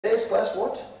Today's class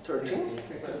what? 13?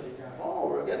 Oh,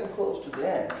 we're getting close to the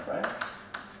end, right?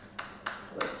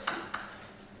 Let's see.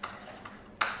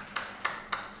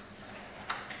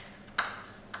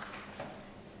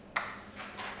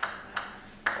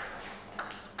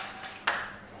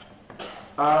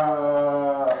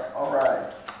 All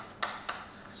right.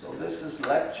 So this is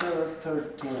lecture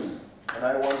 13, and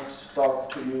I want to talk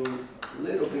to you a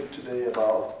little bit today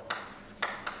about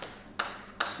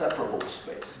separable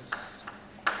spaces.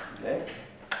 Okay.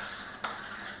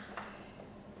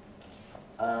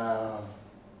 All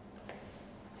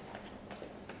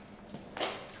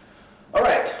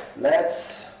right.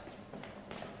 Let's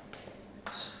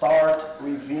start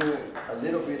reviewing a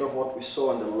little bit of what we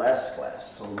saw in the last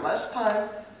class. So last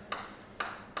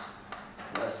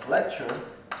lecture,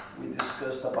 we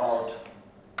discussed about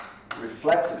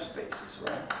reflexive spaces,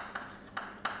 right?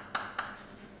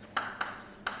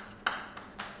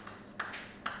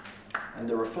 And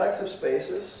the reflexive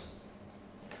spaces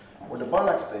were the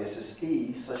Banach spaces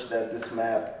E, such that this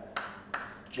map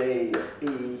J of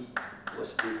E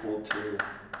was equal to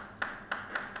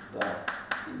the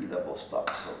E double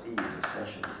stop. So E is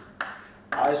essentially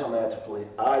isometrically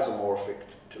isomorphic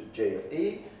to J of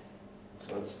E.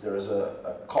 So there's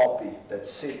a copy that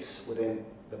sits within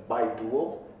the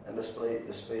bidual, and the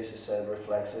space is said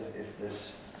reflexive if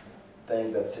this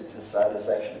thing that sits inside is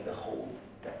actually the whole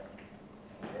thing.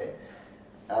 Okay.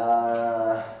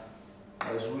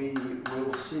 As we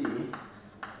will see,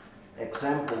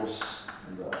 examples,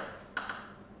 the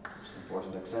most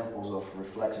important examples of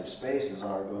reflexive spaces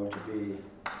are going to be,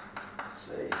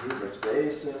 say, Hilbert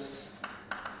spaces,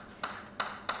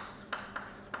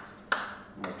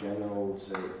 more general,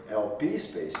 say, LP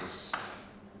spaces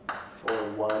for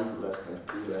 1 less than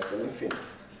p less than infinity.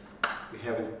 We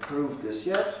haven't proved this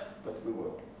yet, but we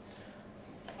will.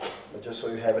 But just so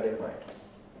you have it in mind.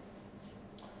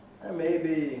 And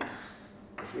maybe,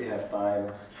 if we have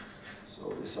time,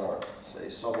 so these are, say,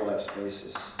 Sobolev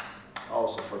spaces,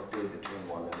 also for p between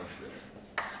 1 and infinity.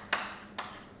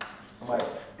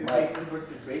 If Hilbert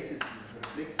spaces is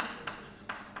reflexive?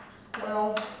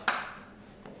 Well,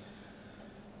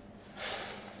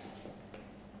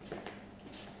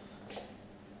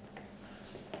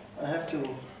 I have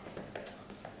to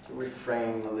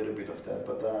refrain a little bit of that,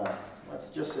 but let's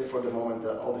just say for the moment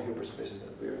that all the Hilbert spaces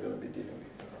that we are going to be dealing with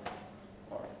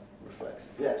are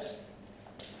reflexive. Yes.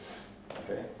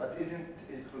 Okay. But isn't,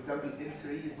 for example,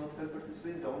 L3 is not Hilbert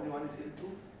space, the only one is L2?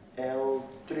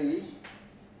 L3?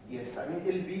 Yes, I mean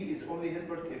LB is only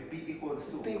Hilbert if B equals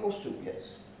 2. B equals 2,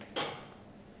 yes.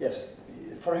 Yes.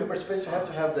 For Hilbert space you have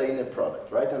to have the inner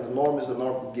product, right? And the norm is the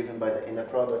norm given by the inner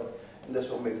product, and this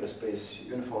will make the space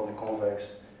uniformly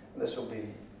convex, and this will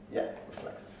be, yeah,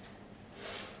 reflexive.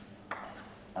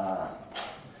 All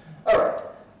right.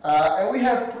 And we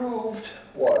have proved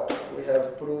what? We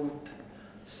have proved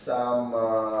some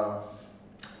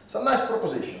nice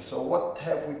propositions. So what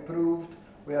have we proved?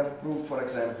 We have proved, for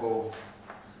example,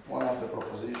 one of the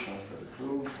propositions that we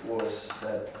proved was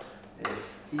that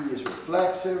if E is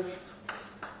reflexive,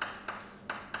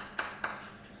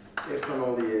 if and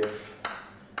only if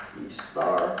E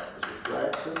star is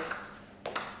reflexive,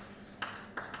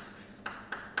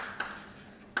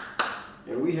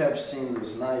 and we have seen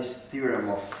this nice theorem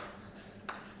of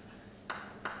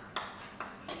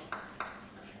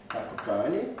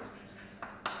Kakutani,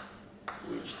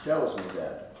 which tells me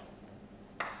that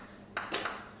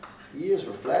E is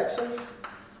reflexive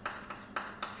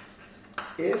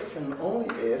if and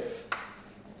only if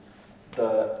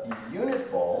the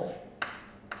unit ball,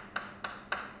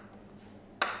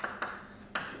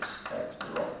 which is x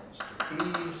belongs to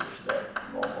E, such that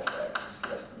norm of x is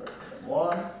less than or equal than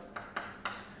 1,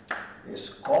 is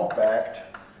compact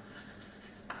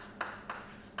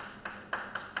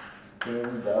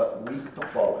in the weak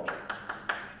topology.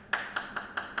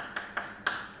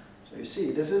 So you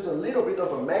see, this is a little bit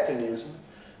of a mechanism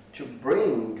to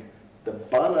bring the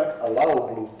Banach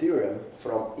allowable theorem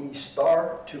from E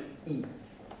star to E.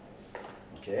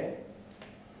 Okay?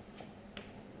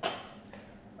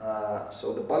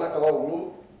 So the Banach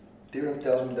allowable theorem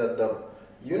tells me that the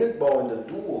unit ball in the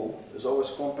dual is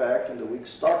always compact in the weak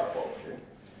star topology.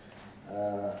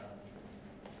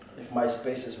 If my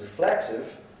space is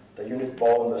reflexive, the unit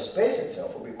ball in the space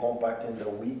itself will be compact in the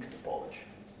weak topology.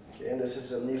 Okay, and this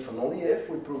is an if and only if.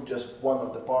 We proved just one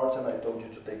of the parts, and I told you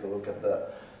to take a look at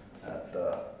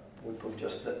we proved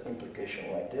just the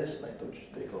implication like this, and I told you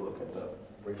to take a look at the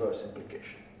reverse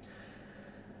implication.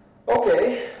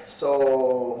 Okay,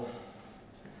 so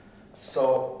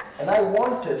and I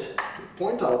wanted to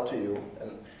point out to you,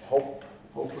 and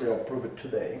hopefully I'll prove it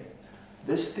today,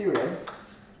 this theorem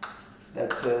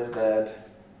that says that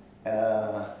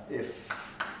if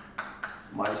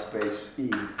my space E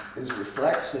is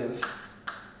reflexive,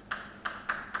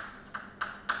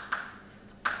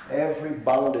 every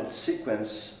bounded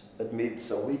sequence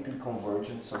admits a weakly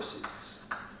convergent subsequence.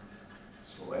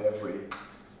 So every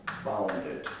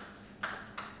bounded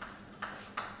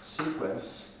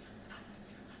sequence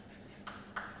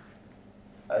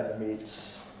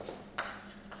admits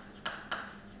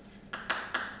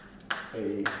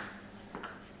a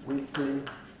weakly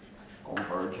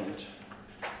convergent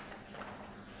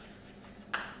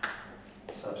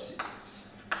subsequence.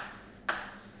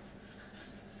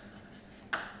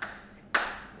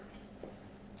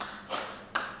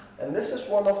 And this is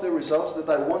one of the results that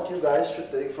I want you guys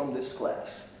to take from this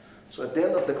class. So at the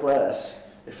end of the class,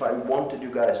 if I wanted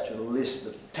you guys to list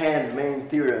the 10 main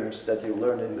theorems that you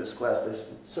learned in this class, this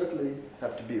would certainly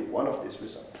have to be one of these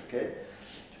results, okay?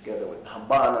 Together with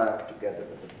Banach, together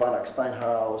with the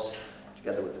Banach-Steinhaus,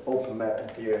 together with the open mapping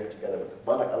theorem, together with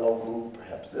the Banach-Allow loop,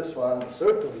 perhaps this one,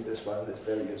 certainly this one is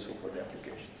very useful for the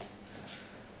applications.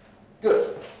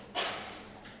 Good.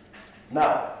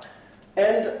 Now,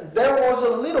 and there was a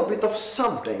little bit of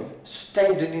something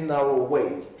standing in our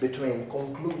way between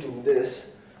concluding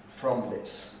this from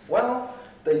this. Well,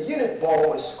 the unit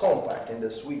ball is compact in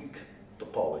this weak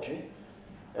topology,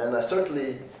 and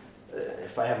certainly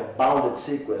if I have a bounded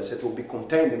sequence, it will be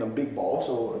contained in a big ball,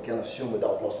 so I can assume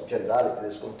without loss of generality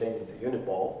it's contained in the unit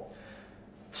ball.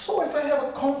 So if I have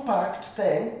a compact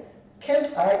thing,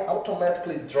 can't I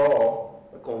automatically draw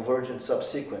a convergent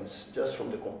subsequence just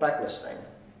from the compactness thing?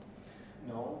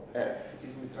 No, it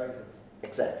is metrizable.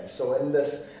 Exactly. So in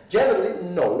this, generally,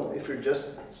 no. If you're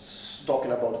just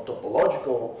talking about a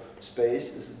topological space,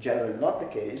 this is generally not the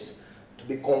case. To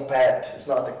be compact is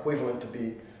not equivalent to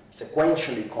be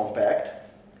sequentially compact.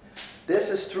 This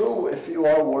is true if you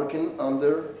are working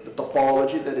under the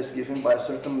topology that is given by a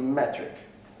certain metric.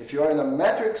 If you are in a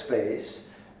metric space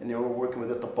and you're working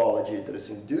with a topology that is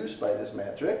induced by this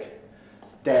metric,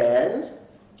 then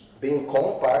being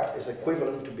compact is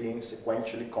equivalent to being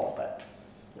sequentially compact.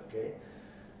 Okay?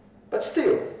 But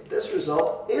still, this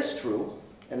result is true,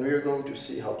 and we are going to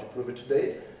see how to prove it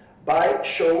today by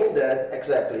showing that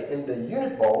exactly in the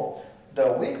unit ball,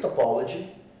 the weak topology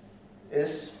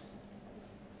is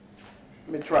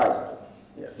metrizable.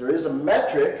 Yeah, there is a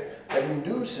metric that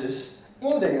induces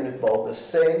in the unit ball the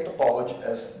same topology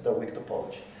as the weak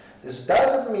topology. This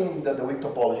doesn't mean that the weak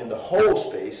topology in the whole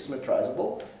space is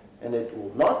metrizable, and it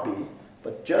will not be,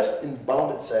 but just in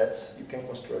bounded sets you can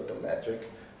construct a metric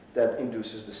that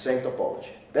induces the same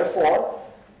topology. Therefore,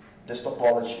 this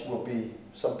topology will be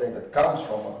something that comes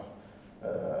from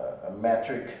a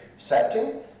metric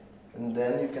setting, and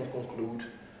then you can conclude.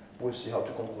 We'll see how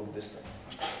to conclude this thing.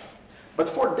 But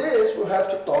for this, we'll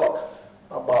have to talk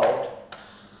about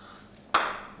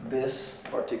this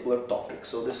particular topic.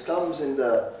 So this comes in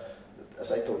the,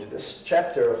 as I told you, this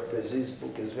chapter of Brezi's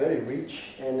book is very rich,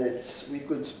 and we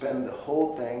could spend the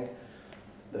whole thing,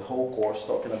 the whole course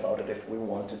talking about it if we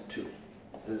wanted to.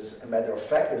 As a matter of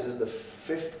fact, this is the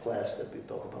 5th class that we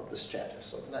talk about this chapter.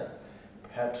 So I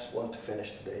perhaps want to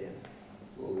finish today, and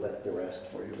we'll let the rest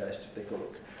for you guys to take a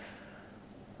look.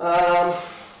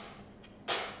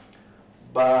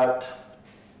 But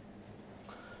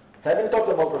having talked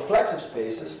about reflexive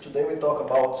spaces, today we talk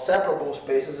about separable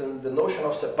spaces, and the notion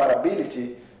of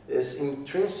separability is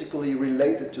intrinsically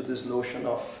related to this notion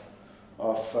of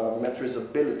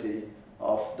metrizability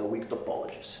of the weak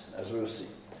topologies, as we will see.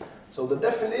 So the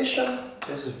definition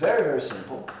is very, very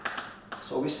simple.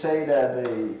 So we say that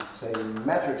a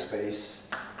metric space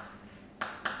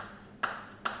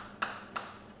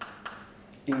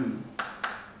E,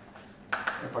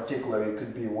 in particular, you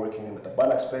could be working with a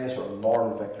Banach space or a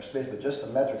norm vector space, but just a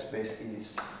metric space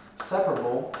is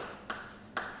separable.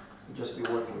 You'll just be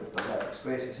working with the metric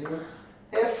spaces here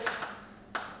if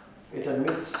it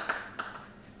admits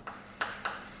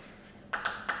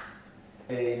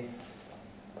a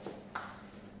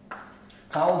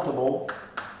countable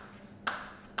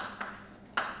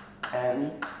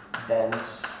and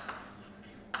dense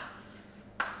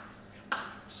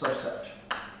subset.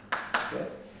 Okay?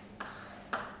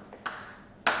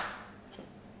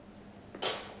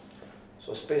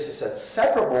 So space is said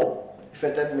separable if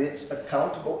it admits a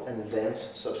countable and dense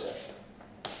subset.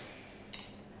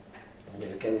 And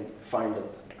you can find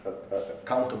a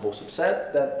countable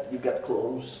subset that you get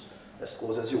as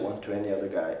close as you want to any other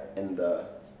guy in the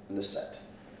set.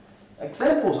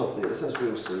 Examples of this, as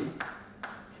we'll see,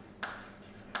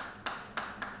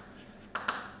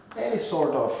 any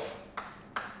sort of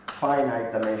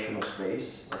finite dimensional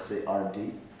space, let's say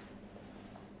RD.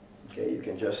 Okay, you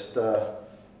can just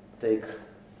take,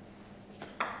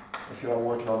 if you are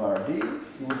working on RD,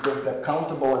 you would take the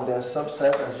countable and dense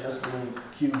subset as just being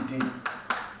QD,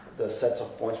 the sets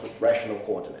of points with rational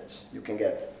coordinates. You can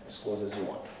get as close as you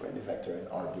want for any vector in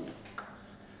RD.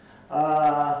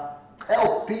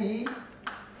 LP,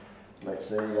 let's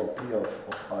say LP of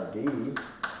RD,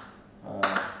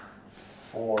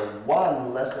 for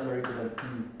 1 less than or equal than P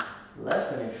less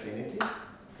than infinity,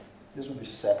 this will be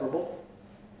separable.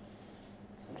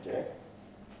 Okay.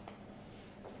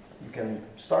 You can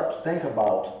start to think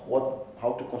about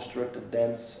how to construct a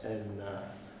dense and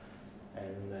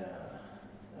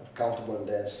countable and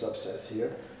dense subsets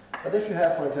here. But if you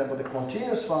have, for example, the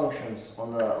continuous functions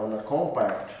on a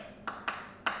compact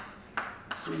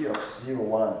C of 0,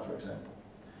 1, for example,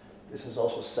 this is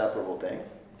also a separable thing.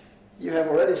 You have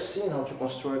already seen how to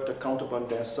construct a countable and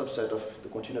dense subset of the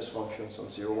continuous functions on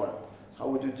 0, 1. How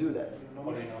would you do that?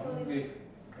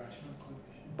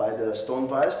 By the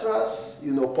Stone-Weierstrass,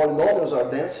 you know polynomials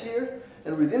are dense here,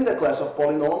 and within the class of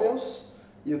polynomials,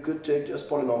 you could take just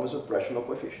polynomials with rational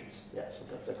coefficients. Yeah, so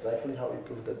that's exactly how you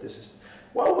prove that this is.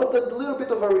 Well, with a little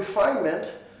bit of a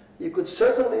refinement, you could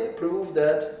certainly prove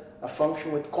that a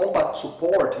function with compact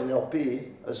support in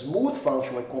LP, a smooth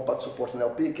function with compact support in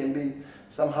LP, can be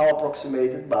somehow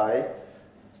approximated by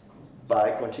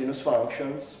continuous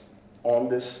functions on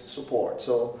this support.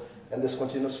 So, and this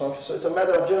continuous function, so it's a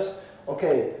matter of just,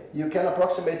 okay, you can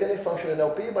approximate any function in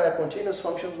LP by a continuous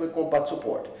function with compact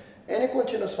support. Any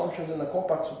continuous functions in a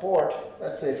compact support,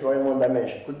 let's say if you are in one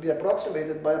dimension, could be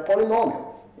approximated by a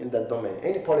polynomial in that domain.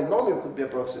 Any polynomial could be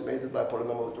approximated by a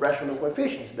polynomial with rational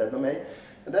coefficients in that domain.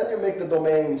 And then you make the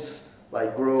domains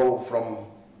like grow from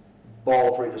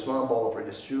ball of radius 1, ball of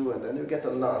radius 2, and then you get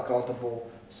a non-countable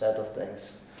set of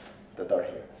things that are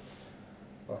here.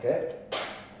 Okay?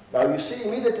 Now you see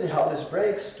immediately how this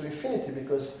breaks to infinity,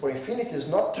 because for infinity it's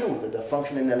not true that the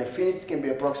function in L infinity can be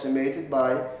approximated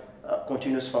by a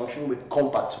continuous function with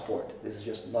compact support. This is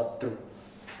just not true.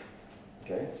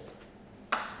 Okay?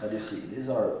 And you see, these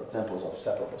are examples of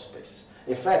separable spaces.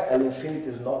 In fact, L infinity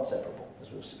is not separable, as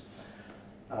we'll see.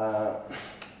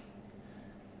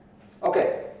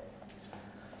 Okay,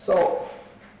 so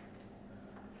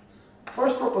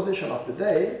first proposition of the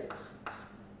day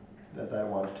that I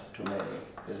want to make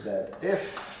is that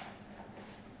if,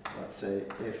 let's say,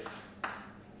 if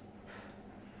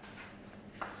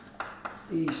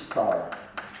E star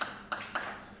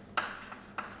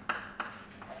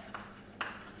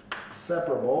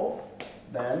separable,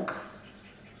 then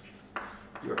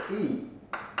your E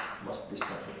must be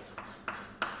separable.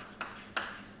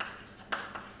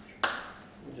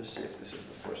 Let me just see if this is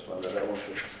the first one that I want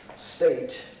to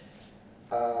state.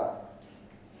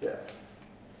 Yeah.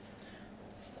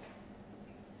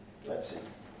 Let's see.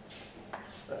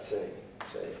 Let's say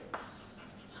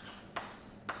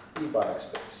E Banach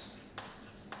space.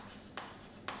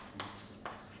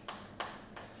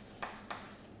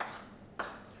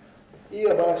 E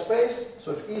a Banach space,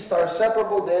 so if E star is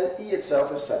separable, then E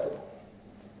itself is separable.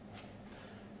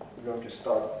 We're going to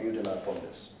start building up on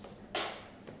this.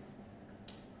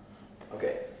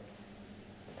 Okay.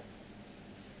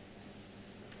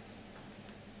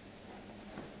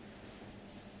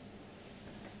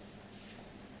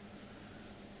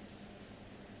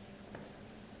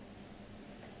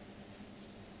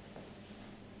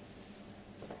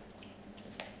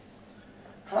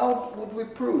 How would we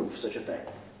prove such a thing?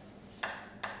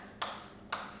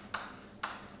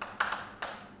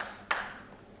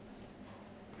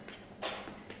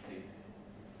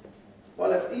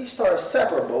 Well, if E star is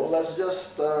separable, let's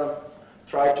just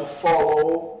try to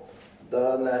follow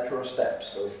the natural steps.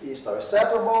 So if E star is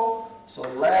separable, so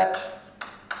let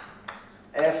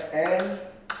Fn,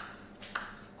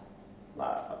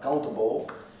 a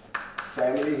countable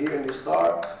family here in the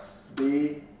star,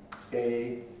 be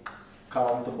a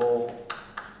countable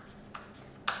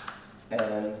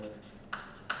and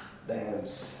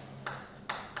dense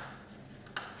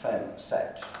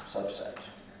set, subset.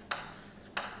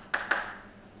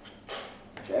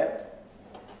 Okay.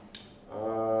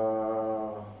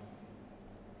 All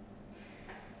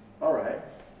right.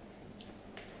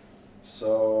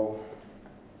 So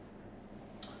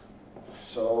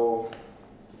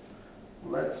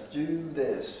let's do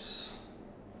this.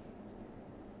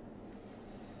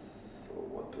 So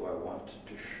what do I want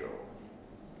to show?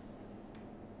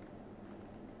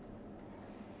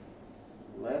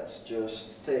 Let's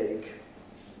just take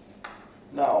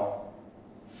now.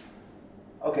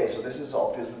 Okay, so this is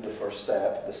obviously the first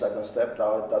step. The second step,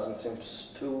 now it doesn't seem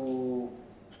too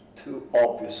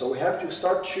obvious. So we have to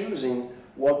start choosing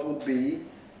what would be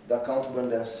the countable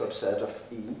and dense subset of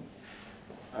E.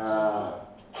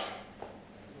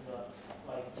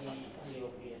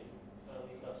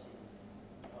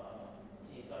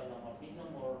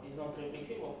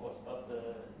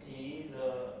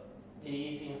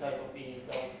 inside of E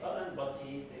dot star, and but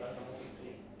G is isomorphic to E.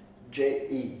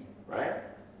 JE, right?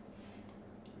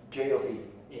 J of E.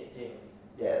 Yeah, J of E.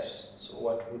 Yes. So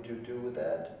what would you do with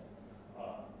that?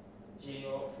 G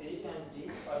of E and D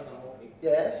isomorphic.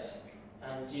 Yes.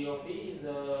 And G of E is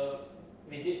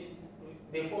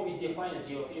before we define a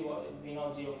G of E, we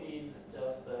know G of E is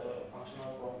just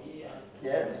functional from E, and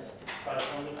Yes.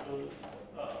 corresponding to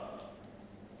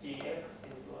Gx is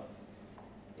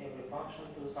every function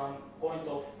to some point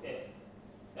of F,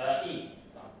 E.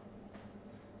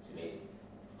 Actually,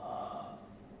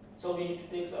 so we need to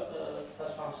take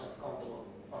such functions, countable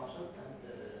functions, and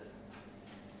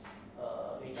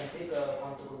we can take a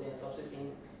countable then substituting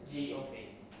G of A.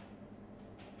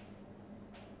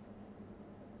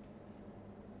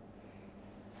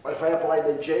 But if I apply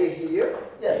the J here,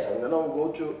 yes, and then I'll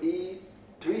go to E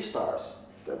 3 stars.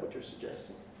 Is that what you're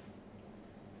suggesting?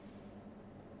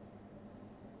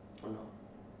 Or no?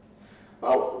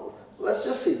 Well, let's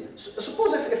just see.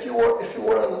 Suppose if you were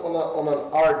on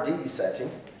an RD setting,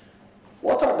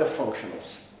 what are the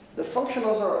functionals? The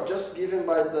functionals are just given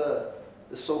by the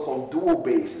so-called dual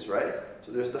bases, right?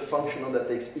 So there's the functional that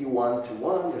takes E1 to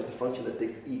 1, there's the function that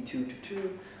takes E2 to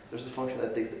 2, there's the function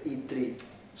that takes the E1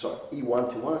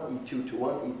 to 1, E2 to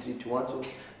 1, E3 to 1. So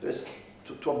there's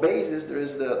to a basis there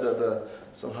is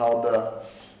somehow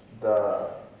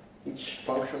each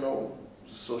functional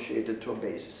associated to a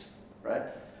basis, right?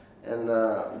 And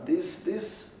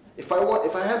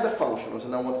if I had the functionals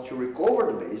and I wanted to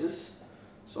recover the basis,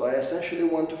 so I essentially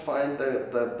want to find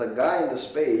the guy in the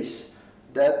space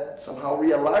that somehow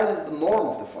realizes the norm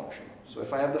of the function. So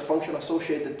if I have the function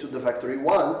associated to the vector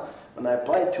E1, when I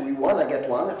apply it to E1, I get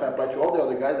 1. If I apply it to all the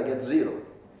other guys, I get 0.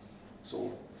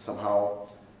 So somehow,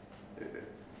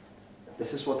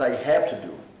 this is what I have to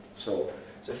do. So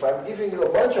if I'm giving you a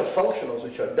bunch of functionals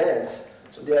which are dense,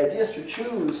 so the idea is to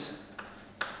choose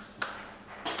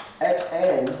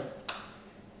xn,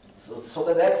 so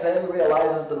that xn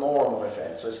realizes the norm of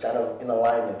fn. So it's kind of in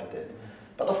alignment with it.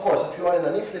 But of course, if you are in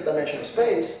an infinite dimensional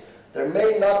space, there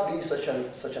may not be such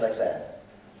an xn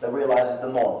that realizes the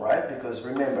norm, right? Because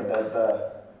remember that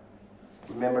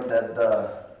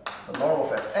the norm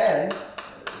of fn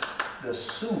is the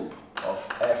soup of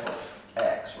f of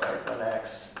x, right? When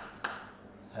x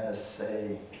has,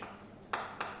 say,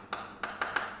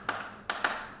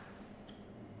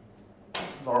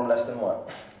 norm less than 1.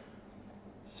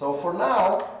 So for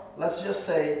now, let's just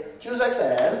say choose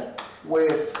xn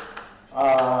with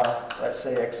let's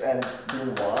say xn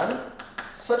being 1,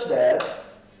 such that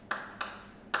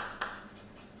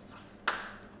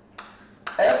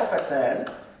f of xn,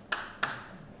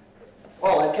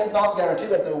 well, I cannot guarantee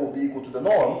that it will be equal to the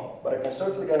norm, but I can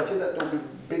certainly guarantee that it will be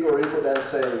bigger or equal than,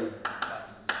 say,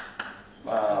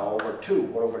 over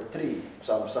 2 or over 3,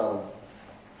 some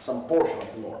portion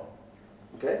of the norm.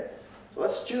 Okay? So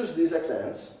let's choose these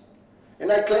xn's,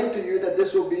 and I claim to you that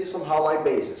this will be somehow my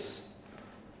basis.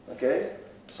 Okay?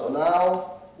 So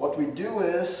now what we do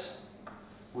is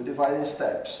we divide in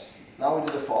steps. Now we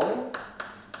do the following.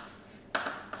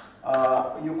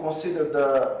 You consider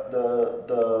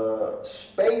the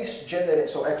space generated,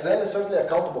 so xn is certainly a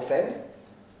countable thing.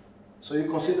 So you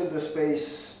consider the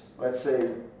space, let's say,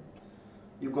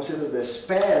 you consider the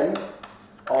span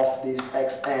of this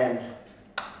xn,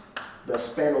 the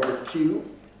span over q.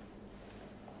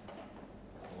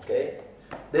 Okay?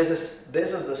 This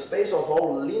is the space of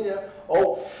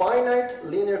all finite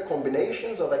linear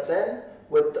combinations of xn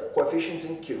with coefficients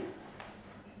in q.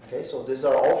 Okay, so these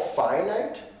are all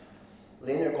finite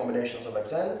linear combinations of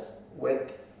xn's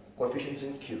with coefficients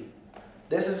in q.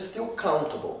 This is still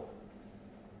countable,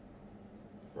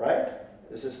 right?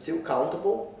 This is still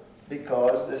countable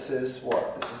because this is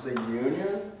what? This is the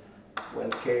union,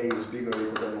 when k is bigger or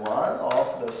equal than 1,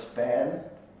 of the span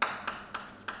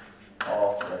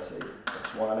of, let's say,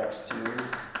 x1, x2,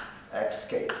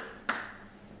 xk.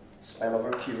 Span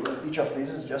over q, and each of these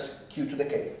is just q to the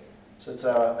k. So it's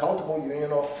a countable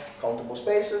union of countable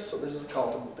spaces, so this is a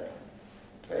countable thing.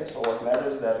 Okay, so what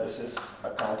matters is that this is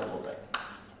a countable thing.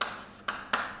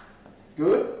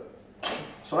 Good?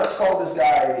 So let's call this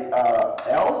guy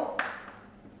L.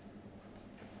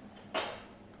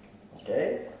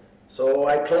 Okay, so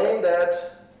I claim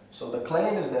that, so the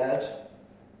claim is that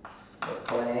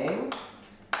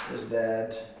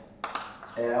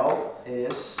L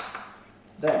is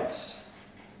dense.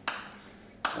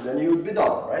 And then you would be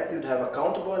done, right? You'd have a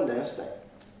countable and dense thing.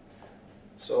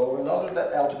 So in order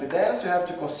that L to be dense, you have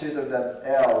to consider that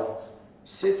L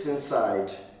sits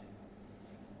inside,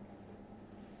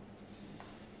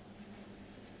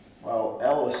 well,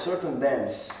 L is certain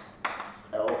dense.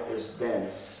 L is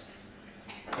dense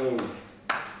in,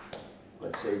 let's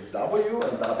let's say W,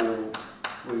 and W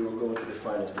we were going to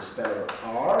define as the span over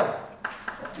R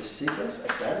of this sequence,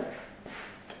 Xn.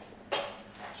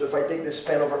 So if I take this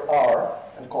span over R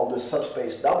and call this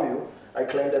subspace W, I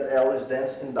claim that L is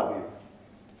dense in W.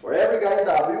 For every guy in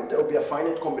W, there will be a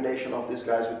finite combination of these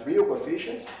guys with real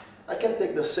coefficients. I can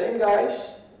take the same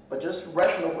guys, but just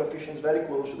rational coefficients very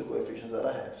close to the coefficients that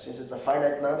I have. Since it's a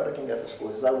finite number, I can get as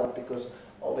close as I want because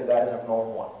all the guys have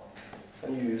norm 1.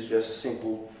 And you use just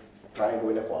simple triangle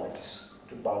inequalities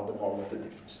to bound the norm of the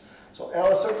difference. So L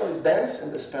is certainly dense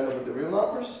in the span over the real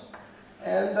numbers.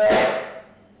 And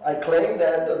I claim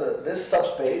that this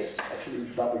subspace, actually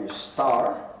W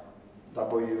star,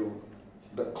 W,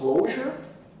 the closure,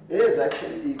 is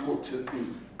actually equal to E.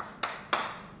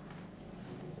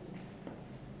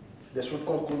 This would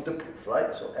conclude the proof,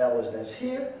 right? So L is dense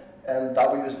here, and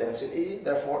W is dense in E,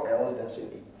 therefore L is dense in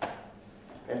E.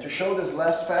 And to show this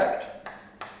last fact,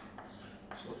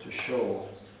 so to show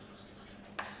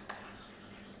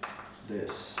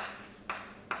this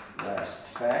last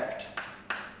fact,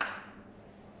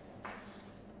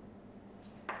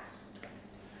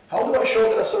 how do I show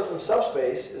that a certain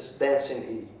subspace is dense in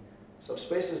E?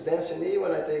 Subspace is dense in E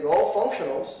when I take all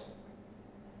functionals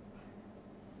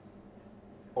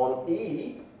on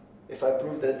E. If I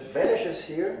prove that it vanishes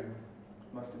here,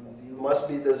 must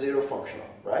be the zero functional,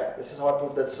 right? This is how I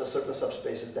prove that a certain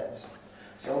subspace is dense.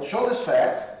 So to show this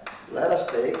fact, let us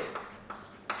take,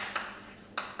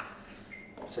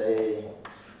 say,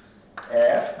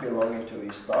 F belonging to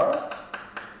E star,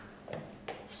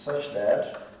 such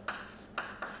that,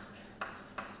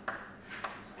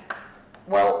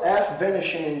 well, F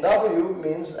vanishing in W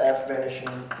means F vanishing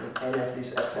in any of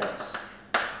these xn's.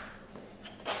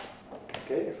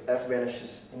 Okay, if F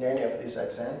vanishes in any of these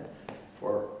xn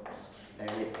for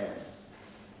any n.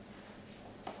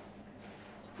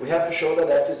 We have to show that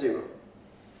F is 0.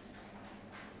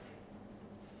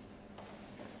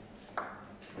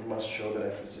 We must show that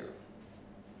F is 0.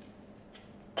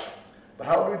 But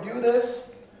how do we do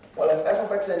this? Well, if F of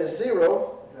xn is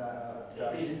 0,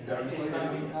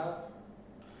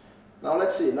 now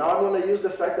let's see. Now I'm going to use the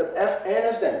fact that Fn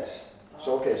is dense.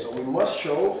 So okay, so we must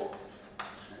show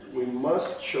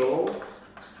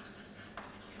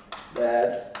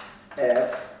that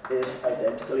F is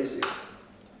identically 0.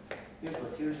 Yes,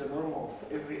 but here's the norm of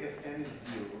every Fn is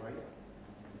 0, right?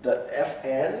 The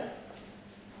Fn,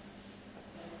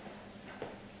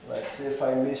 let's see if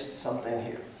I missed something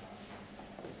here.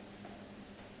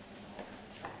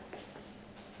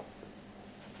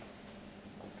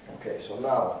 Okay, so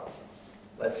now,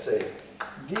 let's say,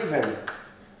 given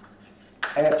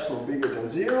epsilon bigger than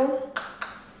 0,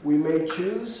 we may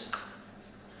choose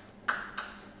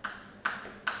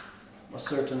a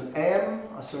certain m,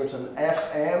 a certain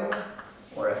fm,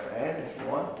 or fn if you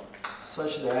want,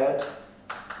 such that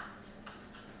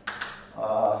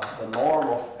the norm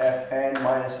of fn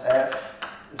minus f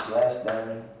is less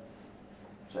than,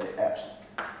 say, epsilon,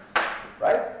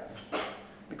 right?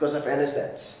 Because fn is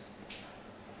dense.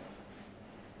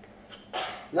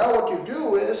 Now what you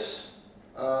do is,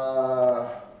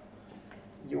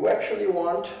 you actually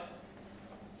want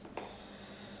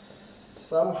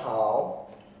somehow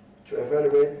to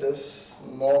evaluate this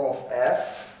norm of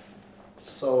f.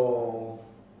 So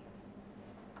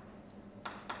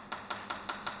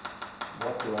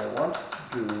what do I want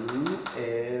to do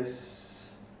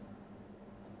is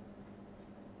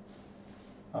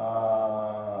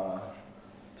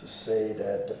to say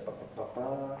that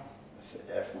let's say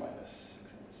f minus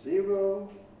 0.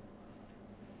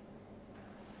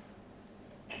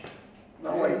 No,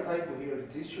 There's wait. a typo here.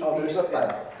 This should Oh, be there's a Fn.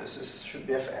 typo. This should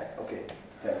be Fn. Okay,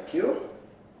 thank you.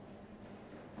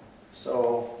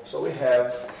 So we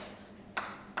have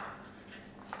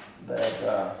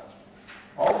that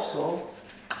also,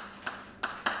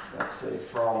 let's say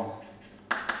from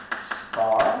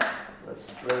star, let's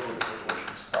label this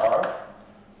equation star.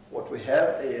 What we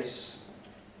have is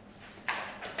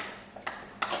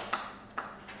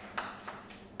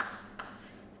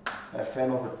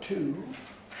Fn over 2.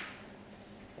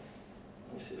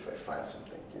 Let me see if I find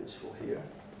something useful here.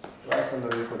 Less than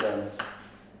or equal than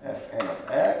Fn of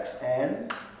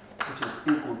xn, which is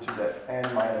equal to the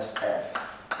Fn minus f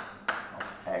of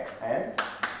xn,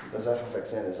 because f of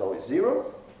xn is always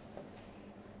 0.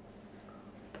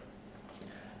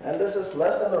 And this is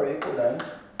less than or equal than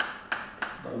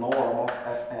the norm of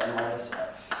Fn minus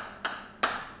f.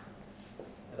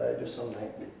 Did I do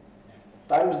something?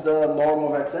 Times the norm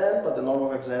of xn, but the norm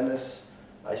of xn is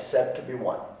I set to be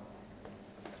 1.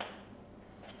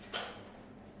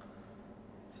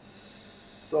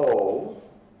 So,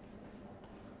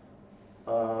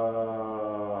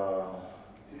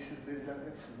 This is less than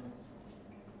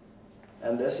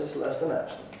this is less than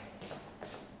epsilon.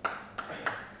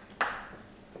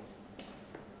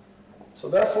 So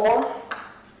therefore,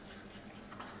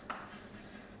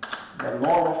 the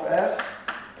norm of f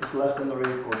is less than or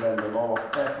equal than the norm of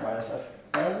f minus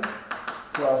fn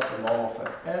plus the norm of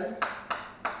fn.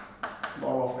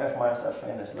 Norm of f minus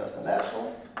fn is less than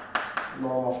epsilon. The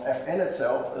norm of fn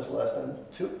itself is less than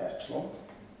 2 epsilon.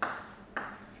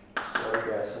 So I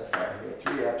guess I find here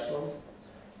 3 epsilon.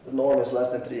 The norm is less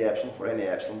than 3 epsilon for any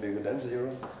epsilon bigger than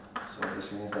 0. So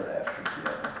this means that f should be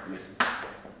explicit.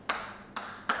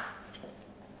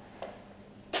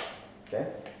 Okay?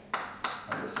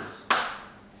 And this is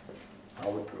how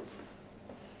we prove.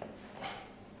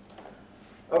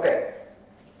 Okay.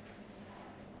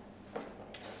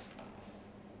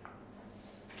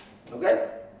 Okay?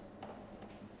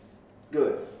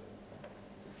 Good.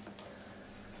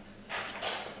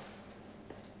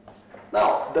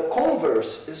 Now, the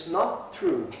converse is not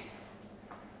true.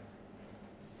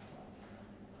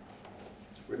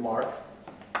 Remark.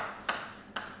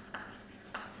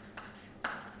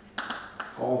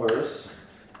 Converse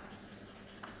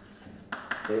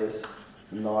is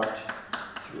not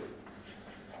true.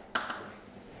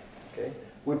 Okay?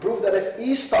 We prove that if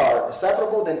E star is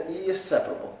separable, then E is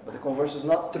separable. But the converse is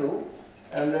not true.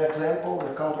 And the example,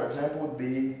 the counterexample would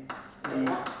be E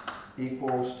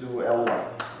equals to L1.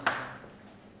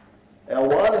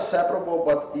 L1 is separable,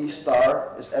 but E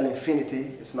star is L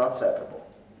infinity. It's not separable.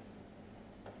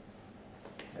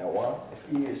 L1,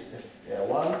 if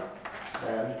L1,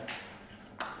 then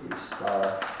E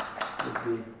star would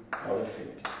be L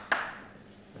infinity.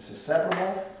 This is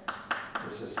separable.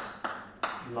 This is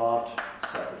not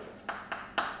separable.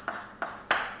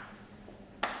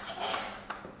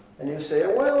 And you say,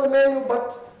 well, Emmanuel,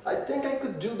 but I think I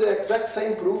could do the exact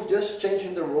same proof just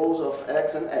changing the rows of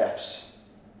x and f's.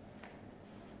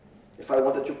 If I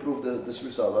wanted to prove this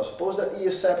result. I suppose that E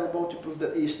is separable to prove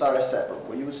that E star is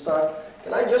separable. You would start,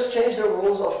 can I just change the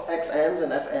rows of xn's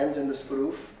and fn's in this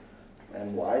proof?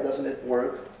 And why doesn't it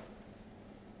work?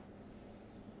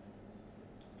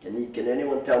 Can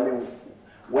anyone tell me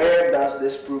where does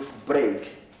this proof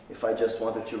break if I just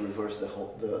wanted to reverse the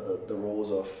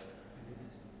rows of?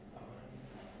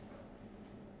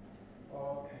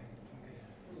 Okay.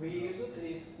 We use it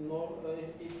is norm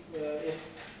if f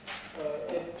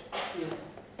is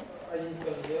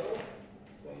identical 0.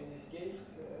 So in this case,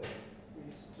 we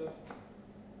use just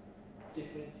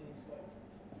difference inside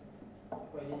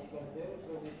identical 0. So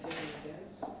this second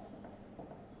tense.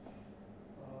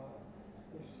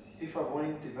 If a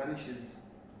point vanishes,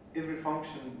 every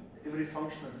function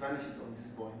that vanishes on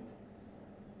this point,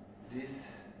 this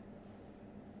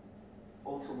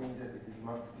also means that it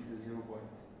must be the 0 point.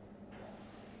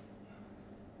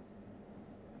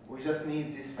 We just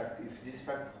need this fact. If this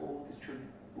fact holds, it should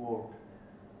work.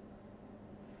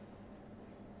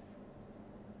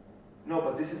 No,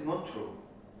 but this is not true.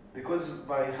 Because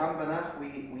by Hambanach,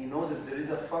 we know that there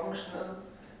is a function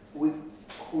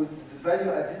whose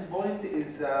value at this point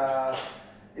is the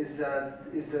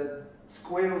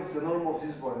square of the norm of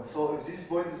this point. So if this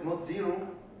point is not 0,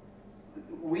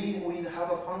 we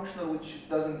have a function which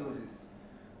doesn't do this.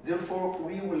 Therefore,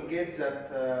 we will get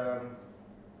that.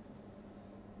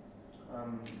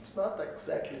 It's not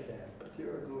exactly that, but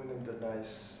you're going in the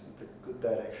good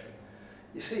direction.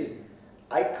 You see,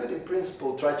 I could, in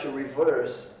principle, try to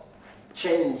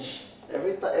change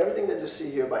everything that you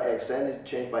see here by xn, it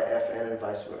change by fn and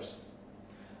vice versa.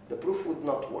 The proof would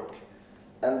not work.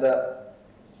 And the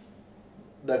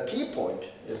key point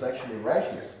is actually right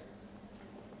here,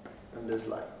 in this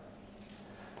line.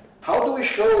 How do we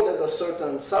show that a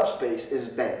certain subspace is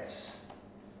dense?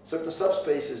 Certain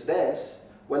subspace is dense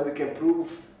when we can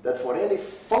prove that for any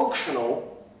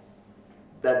functional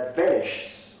that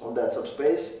vanishes on that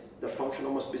subspace, the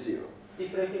functional must be 0.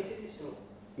 If reflexive is true.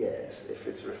 Yes, if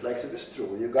it's reflexive, it's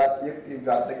true. You got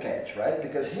the catch, right?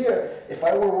 Because here, if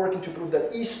I were working to prove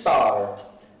that E star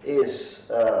is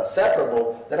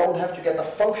separable, then I would have to get a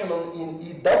functional in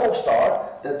E double star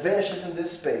that vanishes in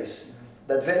this space,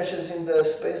 that vanishes in the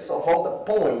space of all the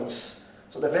points.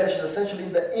 So that vanishes essentially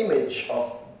in the image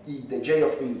of E, the J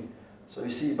of E. So you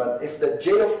see, but if the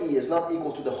J of E is not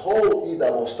equal to the whole E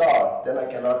double star, then I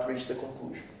cannot reach the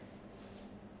conclusion.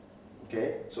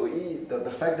 Okay, so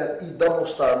the fact that E double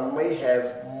star may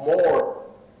have more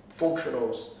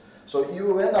functionals, so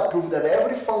you end up proving that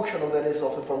every functional that is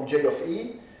of the form J of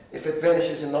E, if it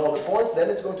vanishes in all the points, then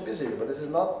it's going to be 0. But this is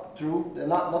not true,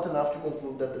 not enough to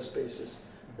conclude that the space is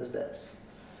dense.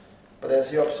 But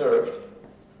as you observed,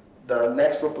 the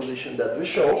next proposition that we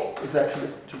show is actually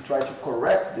to try to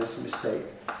correct this mistake.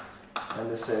 And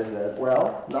it says that,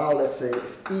 well, now let's say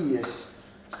if E is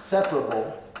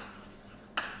separable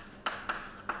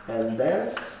and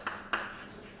dense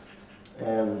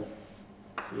and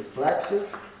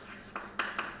reflexive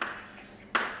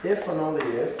if and only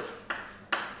if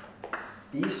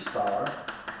E star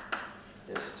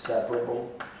is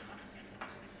separable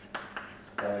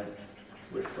and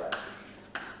reflexive.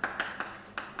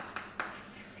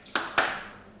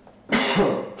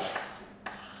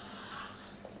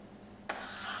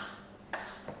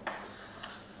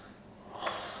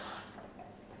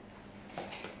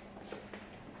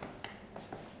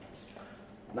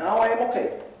 Now I am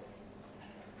okay.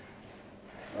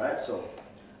 Alright, so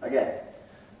again,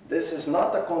 this is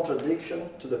not a contradiction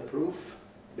to the proof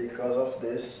because of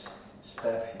this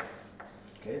step here.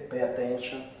 Okay, pay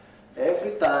attention.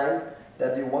 Every time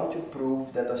that you want to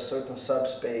prove that a certain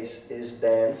subspace is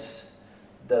dense,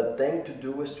 the thing to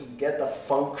do is to get a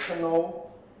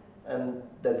functional and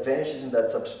that vanishes in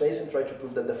that subspace and try to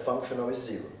prove that the functional is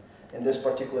 0. In this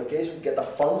particular case, we get a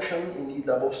function in E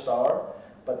double star,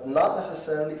 but not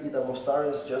necessarily E double star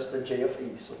is just the J of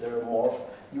E. So there are more.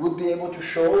 You would be able to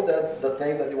show that the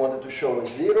thing that you wanted to show is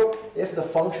 0 if the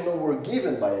functional were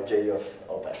given by a J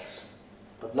of X,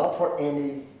 but not for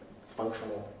any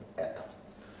functional atom.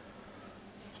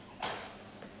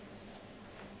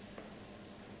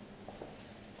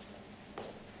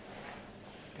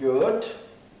 Good.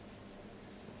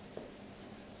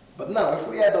 But now, if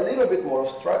we add a little bit more of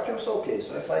structures, okay,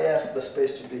 so if I ask the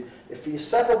space to be, if E is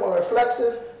separable and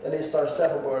reflexive, then E star is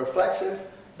separable and reflexive,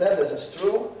 then this is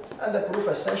true, and the proof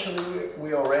essentially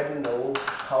we already know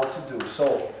how to do.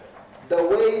 So, the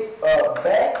way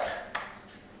back,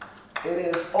 it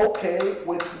is okay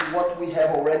with what we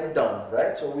have already done,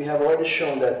 right? So we have already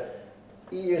shown that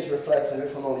E is reflexive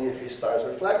if and only if E star is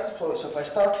reflexive. So if I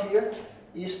start here,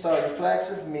 E star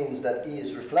reflexive means that E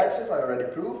is reflexive, I already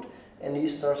proved, and E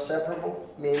star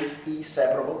separable means E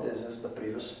separable. This is the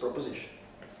previous proposition.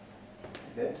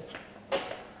 Okay?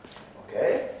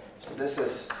 Okay, so this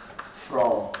is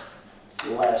from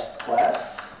last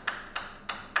class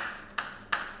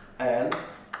and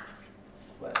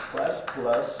last class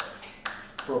plus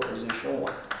proposition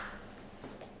 1.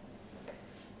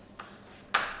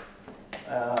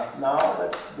 Now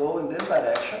let's go in this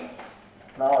direction.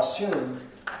 Now assume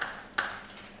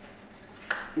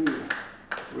E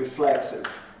reflexive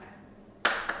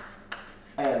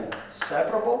and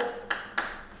separable.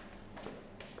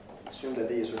 Assume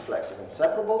that E is reflexive and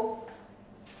separable.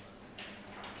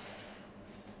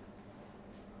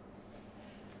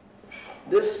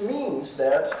 This means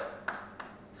that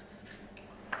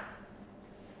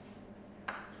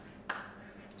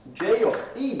J of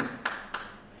E,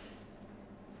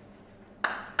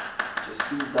 just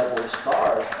E double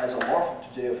stars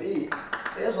isomorphic to J of E,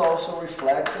 is also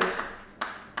reflexive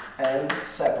and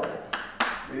separable.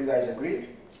 Do you guys agree?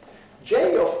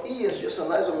 J of E is just an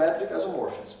isometric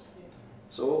isomorphism.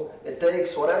 So it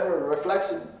takes whatever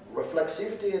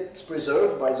reflexivity it's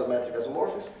preserved by isometric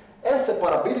isomorphism and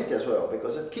separability as well,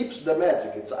 because it keeps the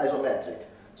metric, it's isometric.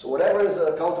 So whatever is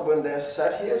a countable and dense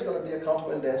set here is going to be a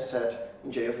countable and dense set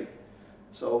in J of E.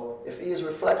 So if E is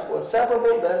reflexible and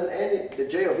separable, then the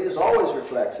J of E is always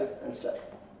reflexive and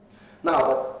separable.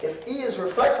 Now, but if E is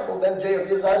reflexible, then J of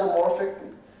E is isomorphic,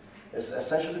 is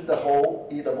essentially the whole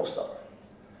E double star.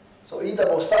 So E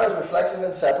double star is reflexive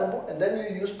and separable, and then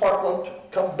you use part 1 to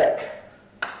come back.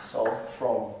 So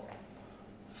from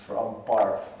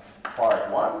part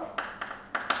 1,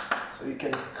 so you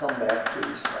can come back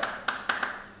to E star.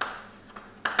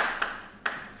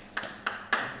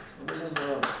 So this is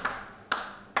a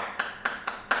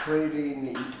pretty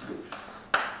neat proof.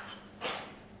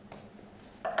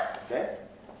 Okay?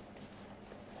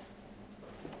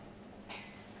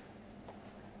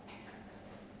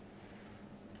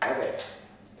 Okay.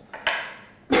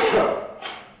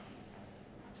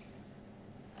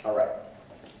 All right.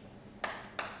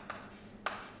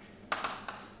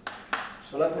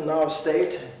 So let me now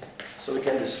state, so we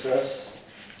can discuss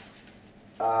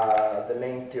the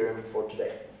main theorem for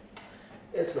today.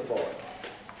 It's the following.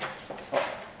 Oh,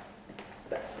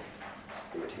 there.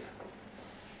 Do it here.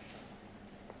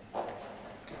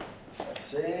 Let's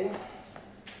see.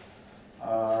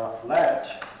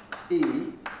 Let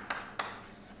E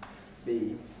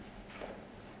be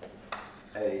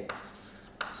a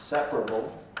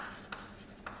separable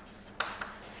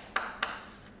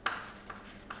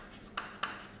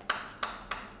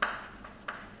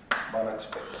Banach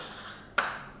space.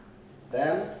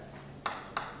 Then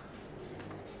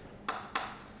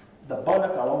the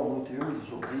Banach along with theorem,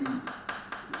 so V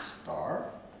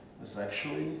star is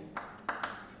actually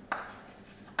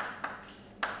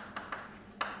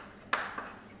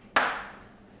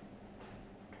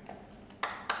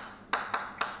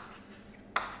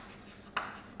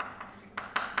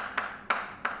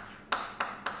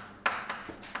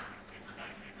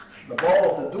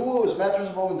duo is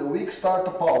matrizable in the weak star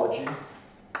topology.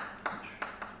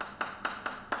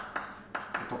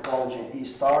 The topology in E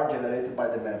star generated by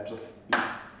the maps of E.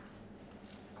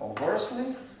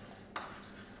 Conversely,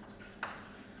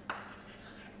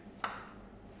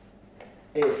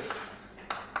 if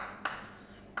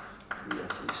B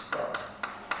of E star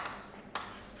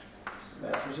is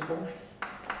matrizable,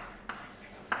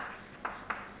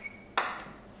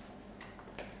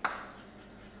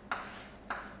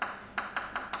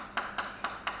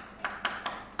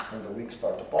 in the weak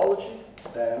star topology,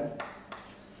 then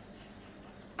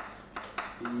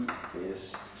E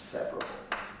is separable.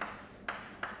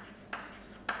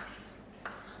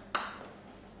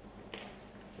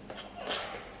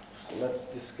 So let's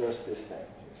discuss this thing.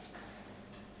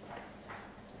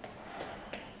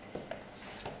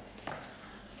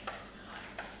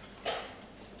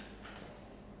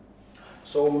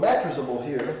 So matrizable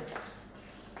here,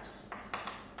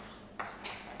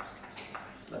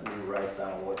 let me write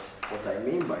down what I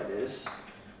mean by this.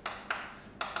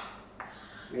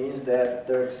 Means that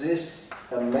there exists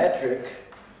a metric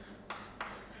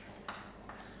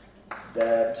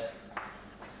that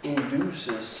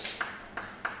induces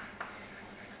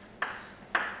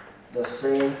the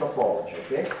same topology,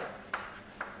 okay?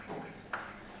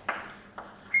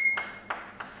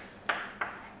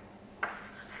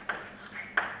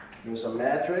 Use a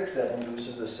metric that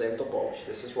induces the same topology.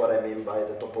 This is what I mean by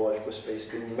the topological space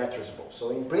being metrizable.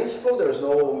 So in principle, there's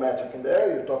no metric in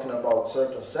there. You're talking about a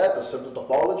certain set, a certain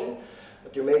topology,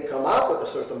 but you may come up with a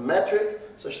certain metric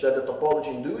such that the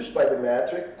topology induced by the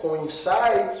metric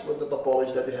coincides with the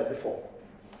topology that you had before.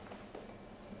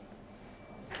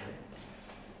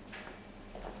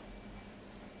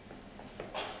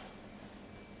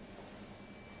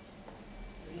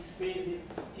 This space is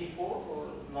T4 or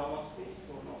normal space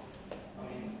or no? I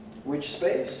mean, Which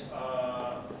space?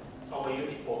 our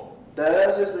unit ball.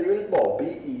 This is the unit ball,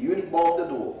 BE, unit ball of the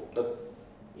dual.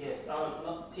 Yes,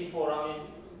 not T4. I mean,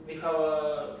 we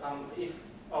have some, if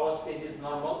our space is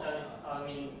normal, I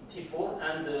mean T4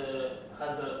 and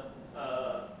has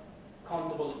a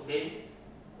countable basis.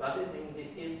 In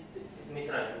this case, is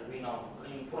metrized, we know,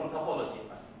 from topology.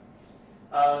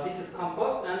 This is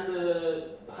compact and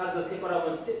has a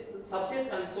separable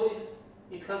subset, and so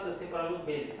it has a separable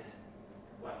basis.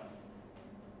 Right.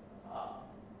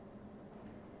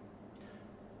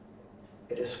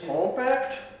 It is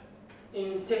compact.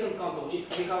 In second countable,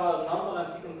 if we have a normal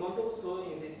and second countable, so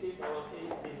in this case, I will say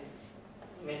this is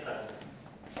metrized.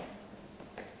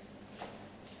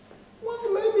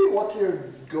 Well, maybe what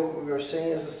you're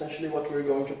saying is essentially what we're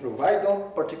going to prove. I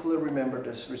don't particularly remember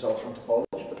this result from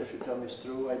topology, but if you tell me it's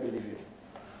true, I believe you.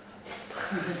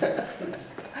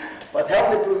 But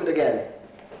help me prove it again.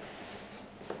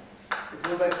 It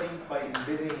was, I think, by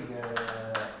embedding it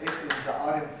in the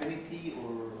R infinity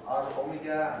or R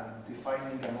omega and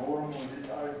defining a norm with this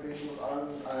R infinity or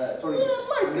R, sorry, Yeah,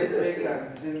 might be the metric, same.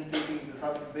 and then taking the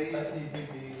subspace.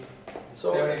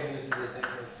 So- theory uses the same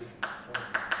logic.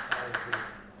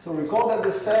 So recall that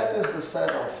the set is the set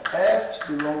of F's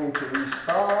belonging to E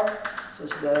star,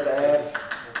 such that F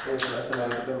is less than or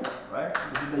equal than 1, right?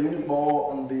 This is the unit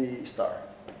ball on B star.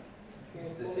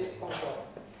 This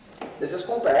is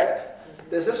compact.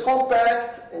 This is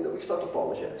compact in the weak star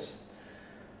topology, yes.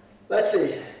 Let's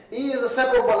see. E is a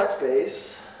separable Banach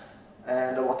space,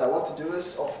 and what I want to do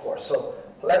is, of course, so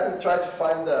let me try to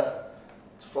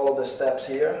follow the steps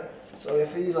here. So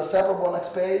if E is a separable Banach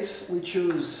space, we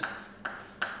choose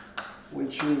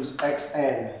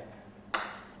Xn.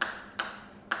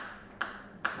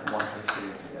 1 to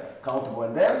infinity, yeah. Countable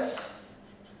and dense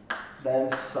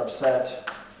subset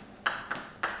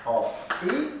of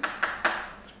E,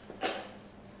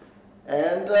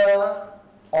 and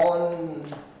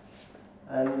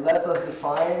let us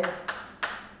define.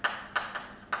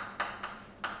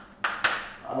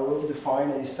 I will define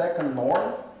a second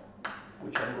norm,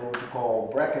 which I'm going to call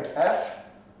bracket f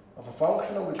of a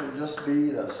function, which will just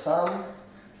be the sum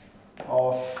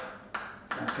of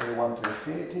from k1 to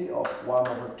infinity of 1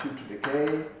 over 2 to the k,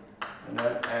 and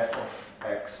then f of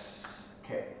x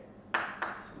k. So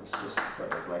let's just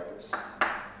put it like this.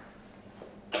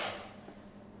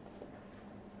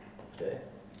 Okay.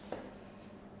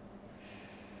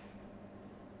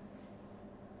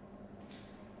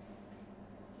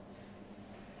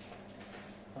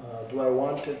 Do I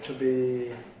want it to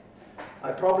be?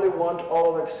 I probably want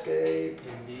all of xk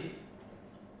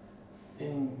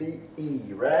in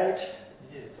BE, right?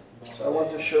 Yes. So I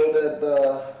want to show that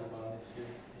the,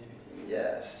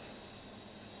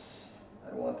 yes,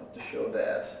 I wanted to show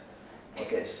that.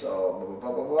 Okay, so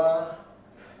blah, blah, blah, blah, blah.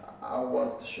 I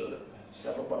want to show the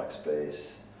separable Banach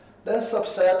space. dense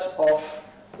subset of,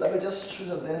 let me just choose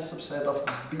a dense subset of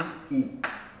BE.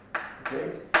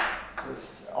 Okay? So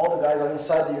it's, all the guys are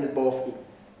inside the unit ball of E.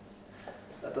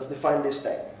 Let us define this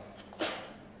thing.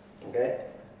 Okay?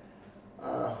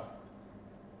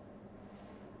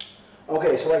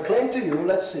 Okay, so I claim to you,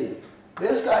 let's see,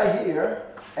 this guy here,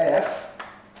 F,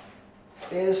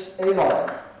 is a norm.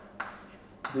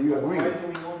 Do you agree? Why do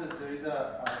we know that there is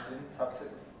a dense subset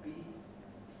of B?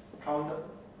 Count them.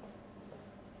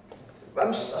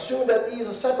 I'm assuming that E is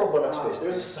a separate Banach space.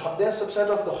 There's a dense subset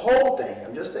of the whole thing.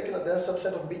 I'm just taking a dense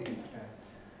subset of BE.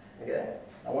 Okay?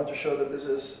 I want to show that this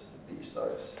is B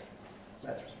stars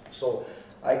matrix. So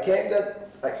I came that,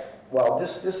 well,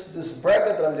 this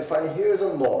bracket that I'm defining here is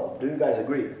a norm. Do you guys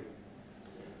agree?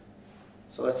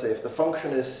 So let's say if the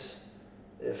function is,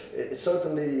 if it's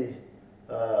certainly,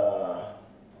 I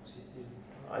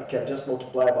can just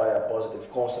multiply by a positive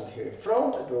constant here in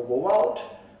front, it will go out.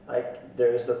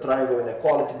 There is the triangle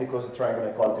inequality because the triangle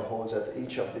inequality holds at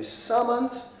each of these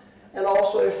summands. And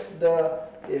also if the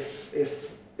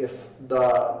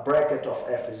bracket of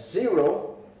f is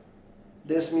 0,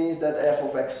 this means that f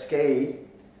of xk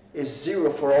is 0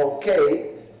 for all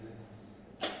k,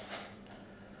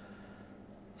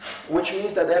 which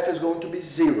means that f is going to be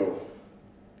 0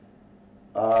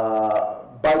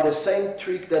 by the same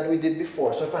trick that we did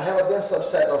before. So if I have a dense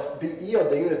subset of BE of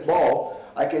the unit ball,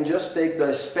 I can just take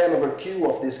the span over Q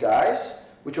of these guys,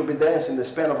 which will be dense in the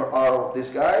span over R of these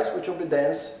guys, which will be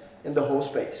dense in the whole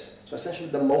space. So essentially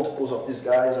the multiples of these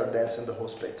guys are dense in the whole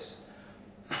space.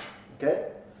 Okay?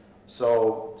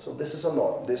 So this is a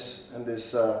norm. This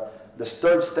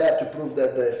third step to prove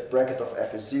that the bracket of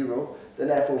f is 0,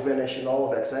 then f will vanish in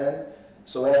all of xn.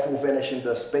 So f will vanish in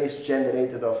the space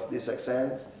generated of this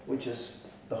xn, which is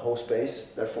the whole space,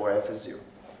 therefore f is 0.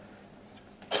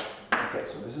 Okay,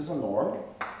 so this is a norm.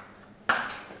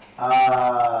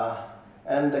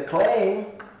 And the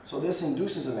claim, so this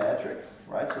induces a metric,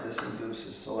 right? So this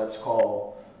induces, so let's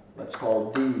call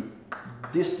D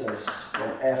distance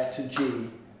from F to G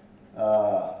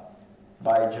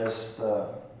by just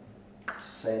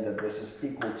saying that this is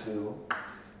equal to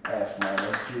F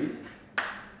minus G,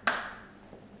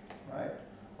 right?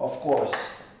 Of course,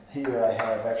 here I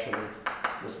have actually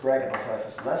this bracket of F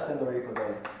is less than or equal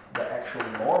to the actual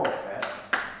norm of F,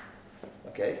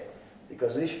 okay?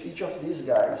 Because each of these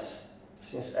guys,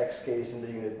 since xk is in the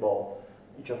unit ball,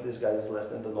 each of these guys is less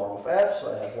than the norm of F,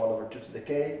 so I have 1 over 2 to the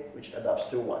k, which adapts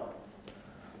to 1.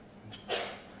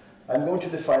 I'm going to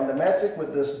define the metric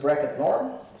with this bracket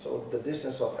norm, so the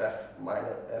distance of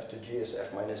F to G is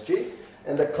F minus G,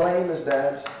 and the claim is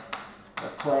that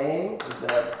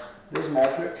this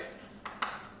metric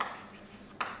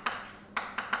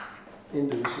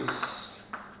induces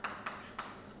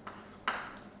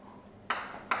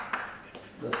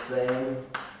the same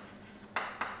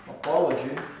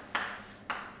topology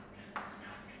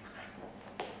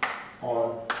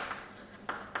on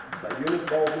the unit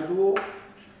ball of the dual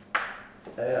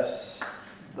as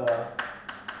the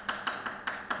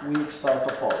weak star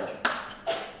topology.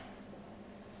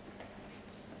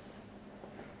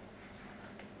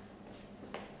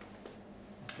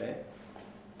 Okay.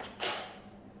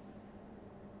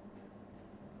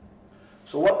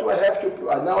 So what do I have to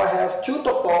prove? Now I have two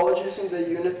topologies in the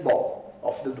unit ball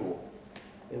of the dual,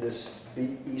 in this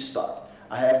BE star.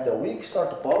 I have the weak star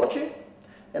topology,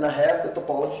 and I have the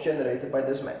topology generated by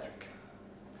this metric.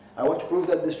 I want to prove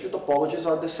that these two topologies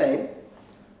are the same,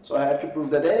 so I have to prove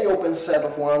that any open set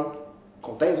of one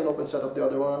contains an open set of the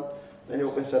other one, any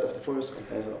open set of the first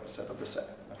contains an open set of the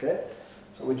second, okay?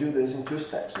 So we do this in 2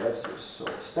 steps. Let's do this. So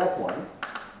step 1,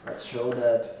 let's show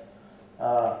that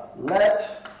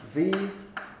let V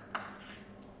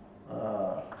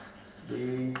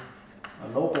be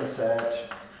an open set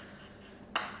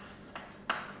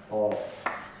of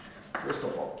this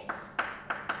topology.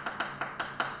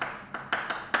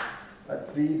 Let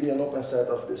V be an open set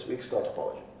of this weak star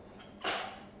topology.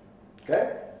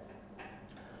 Okay?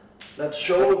 Let's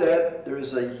show that there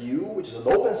is a U, which is an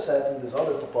open set in this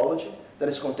other topology, that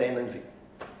is contained in V.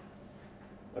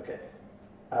 Okay.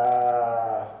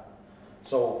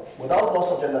 So without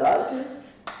loss of generality,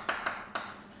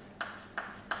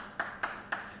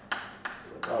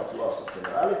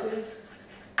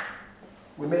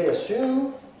 we may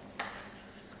assume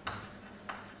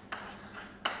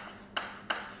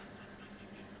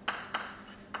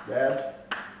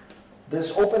that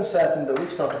this open set in the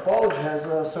weak star topology has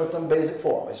a certain basic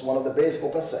form. It's one of the basic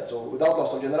open sets. So without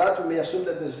loss of generality, we may assume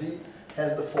that this V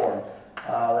has the form,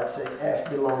 let's say F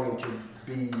belonging to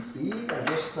BE, and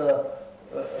just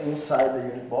inside the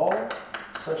unit ball,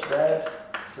 such that,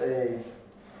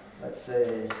 let's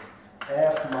say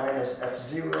f minus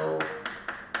f0,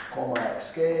 comma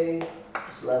xk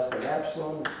is less than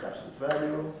epsilon, absolute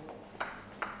value,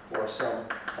 for some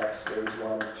x k is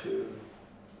 1, 2,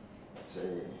 let's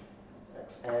say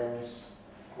xn's,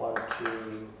 1, 2,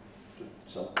 to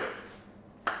some k.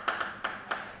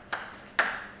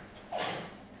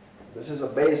 This is a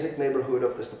basic neighborhood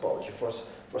of this topology for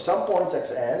some points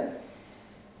xn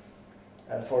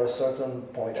and for a certain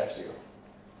point f0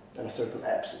 and a certain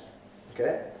epsilon.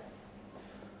 Okay?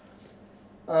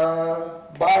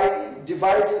 By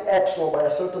dividing epsilon by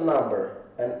a certain number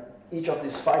and each of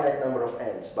these finite number of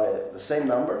n's by the same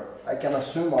number, I can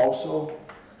assume also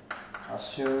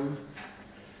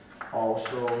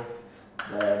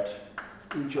that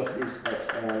each of these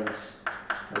xn's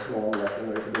has norm less than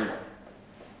or equal to 1.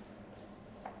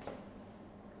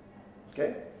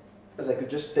 Okay? Because I could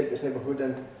just take this neighborhood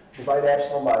and divide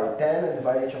epsilon by 10 and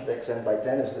divide each of the xn by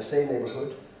 10 is the same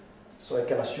neighborhood. So I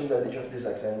can assume that each of these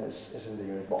xn is in the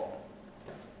unit bond.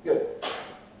 Good.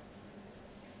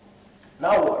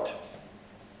 Now what?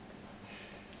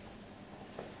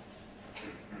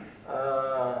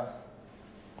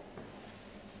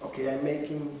 Okay, I'm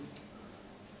making...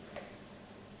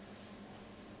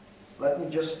 Let me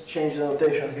just change the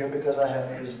notation here because I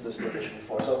have used this notation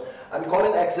before. So I'm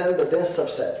calling xn the dense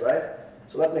subset, right?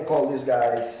 So let me call these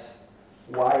guys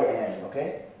yn,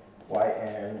 okay? Yn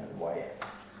and yn.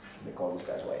 Let me call these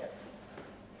guys yn.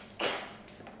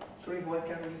 Sorry, why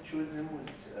can't we choose them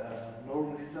with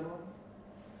normal is the one?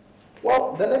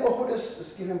 Well, the neighborhood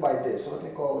is given by this. So let me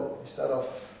call it instead of,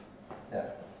 yeah,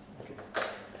 okay.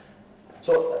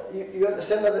 So you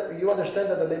understand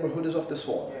that the neighborhood is of this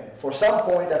form. Yeah. For some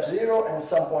point f0 and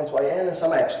some points yn and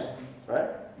some epsilon, right?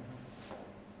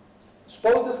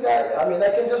 Suppose this guy, I mean, I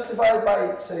can just divide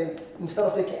by, say, instead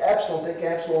of taking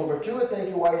epsilon over 2 and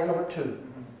taking yn over 2.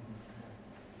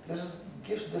 This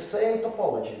gives the same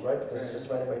topology, right? Because it's just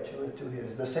divided by 2 and 2 here.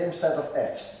 It's the same set of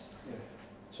f's. Yes.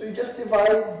 So you just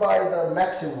divide by the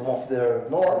maximum of their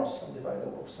norms, and divide them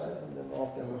both sides, and then all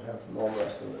of them will have norm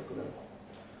less than or equal to 1.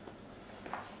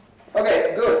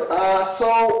 Okay, good.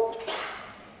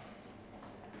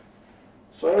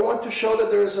 So I want to show that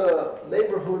there is a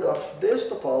neighborhood of this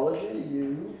topology,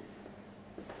 U.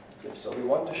 Okay, so we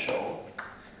want to show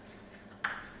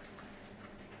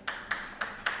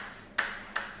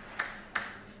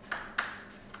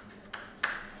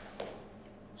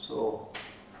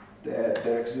that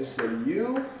there exists a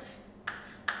U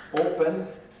open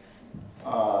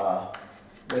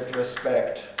with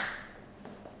respect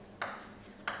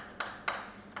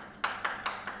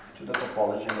to the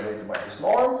topology generated by this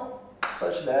norm,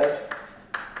 such that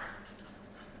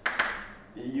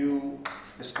U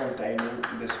is containing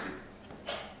this V.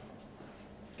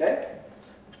 Okay?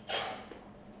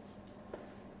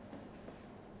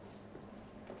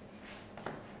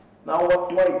 Now what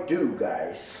do I do,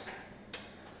 guys?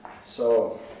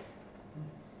 So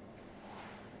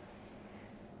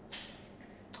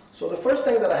the first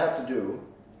thing that I have to do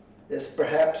is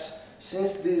perhaps,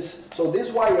 since these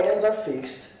YNs are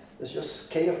fixed, there's just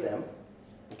k of them,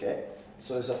 okay?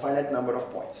 So it's a finite number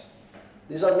of points.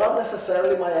 These are not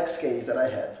necessarily my xk's that I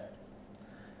had,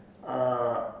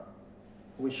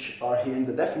 which are here in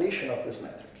the definition of this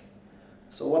metric.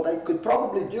 So what I could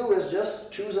probably do is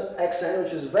just choose an xn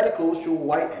which is very close to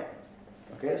yn.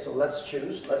 Okay, so let's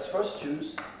first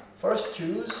choose,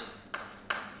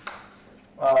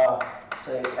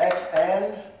 say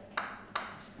xn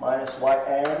minus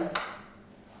yn.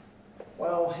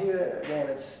 Well, here again,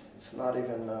 it's not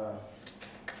even,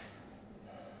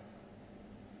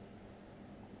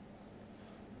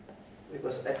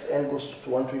 because xn goes to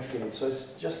 1 to infinity. So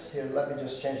it's just here, let me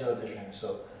just change the notation.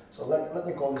 So let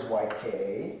me call this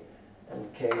yk,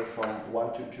 and k from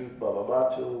 1 to 2, blah, blah,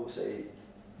 blah, to say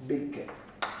big K.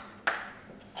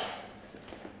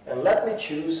 And let me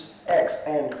choose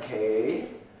xnk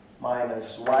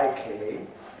minus yk,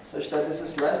 such that this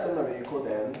is less than or equal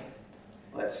than,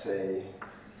 let's say,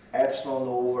 epsilon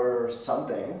over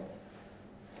something.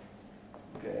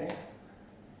 Okay.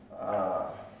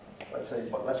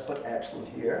 Let's put epsilon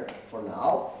here for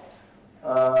now.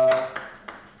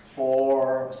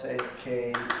 For say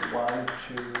k1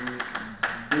 to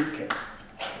big K.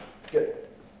 Good.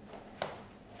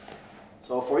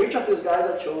 So for each of these guys,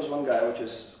 I chose one guy, which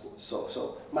is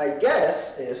so my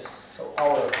guess is,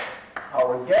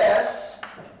 our guess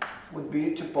would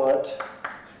be to put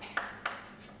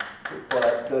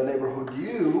the neighborhood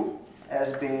U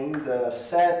as being the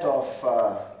set of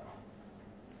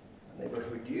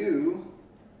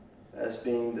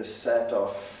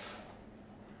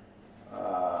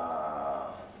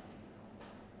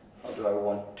how do I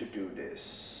want to do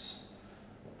this?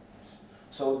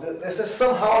 So this is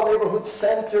somehow a neighborhood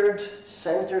centered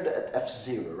at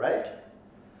F0, right?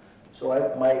 So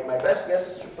my best guess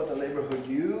is to put a neighborhood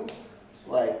U,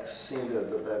 like seeing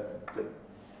the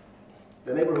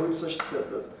neighborhood such that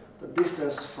the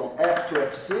distance from F to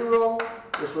F0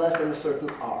 is less than a certain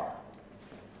R.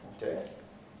 Okay?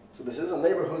 So this is a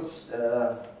neighborhood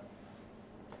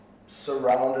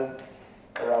surrounded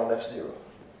around F0.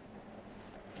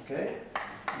 Okay?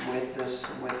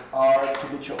 With R to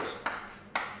be chosen.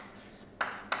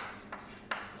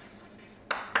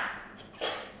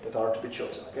 With R to be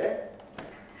chosen, okay?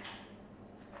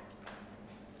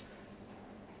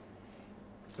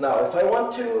 Now, if I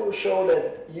want to show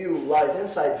that U lies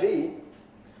inside V,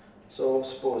 so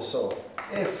suppose so,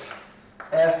 if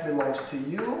F belongs to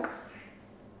U,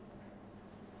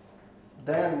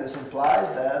 then this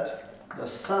implies that the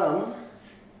sum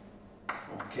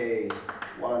from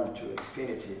K1 to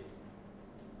infinity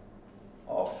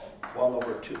of 1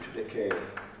 over 2 to the K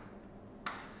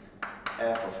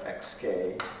F of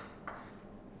xk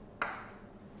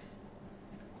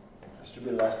has to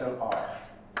be less than R.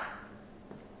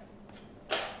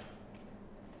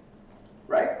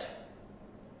 Right?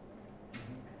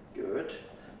 Good.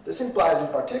 This implies in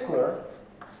particular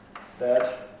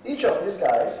that each of these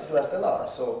guys is less than R.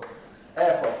 So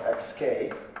f of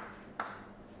xk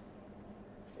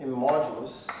in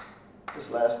modulus is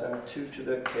less than 2 to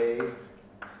the k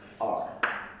R.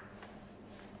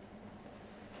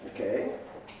 Okay?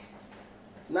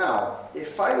 Now,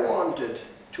 if I wanted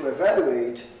to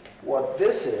evaluate what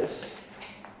this is,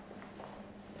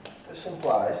 this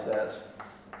implies that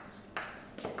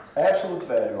absolute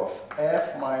value of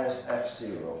f minus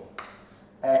f0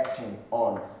 acting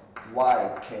on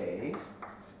yk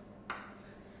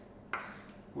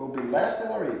will be less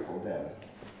than or equal than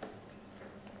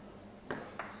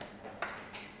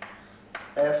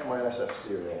f minus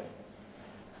f0.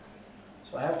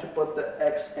 So I have to put the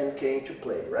x and k into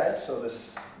play, right? So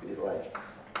this be like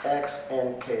x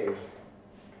and k.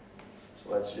 So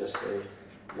let's just say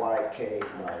yk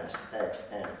minus x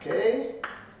and k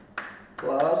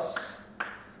plus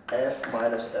f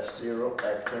minus f0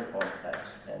 acting on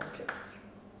x and k.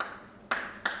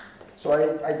 So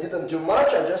I didn't do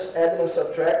much, I just add and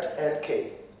subtract n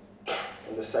k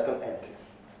in the second entry.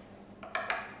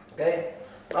 Okay?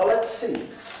 Now let's see.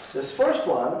 This first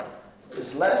one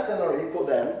is less than or equal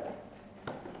than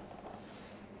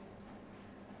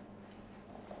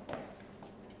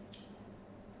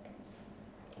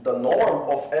the norm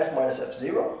of f minus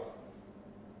f0.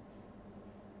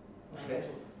 Okay,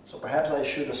 so perhaps I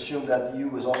should assume that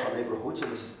U is also a neighborhood, so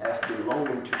this is f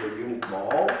belonging to the unit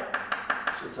ball.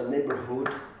 So it's a neighborhood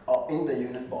in the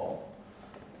unit ball.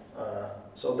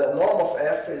 So the norm of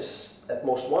f is at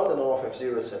most 1, the norm of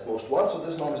f0 is at most 1, so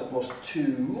this norm is at most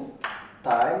 2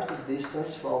 times the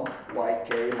distance from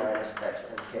yk minus x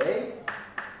and k,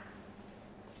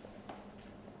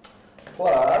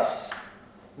 plus,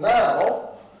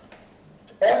 now,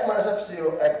 f minus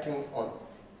f0 acting on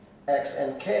x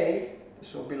and k,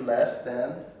 this will be less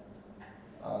than,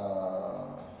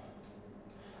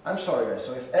 I'm sorry guys,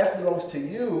 so if f belongs to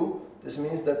U, this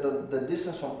means that the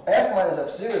distance from f minus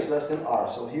f0 is less than R,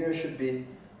 so here should be,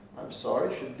 I'm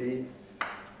sorry, should be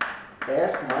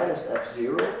f minus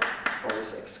f0 on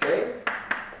this xk,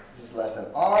 this is less than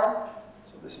R,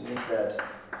 so this means that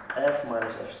f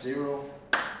minus f0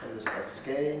 in this xk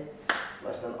is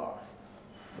less than R,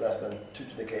 less than 2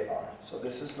 to the k R. So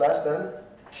this is less than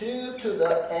 2 to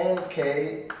the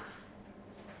nk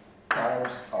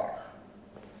times R.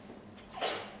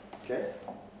 Okay?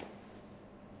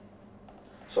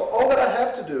 So all that I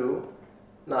have to do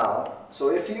now, so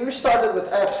if you started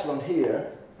with epsilon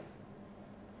here,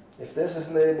 if this is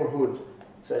neighborhood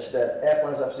such that f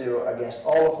minus f0 against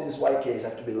all of these yks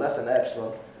have to be less than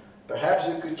epsilon, perhaps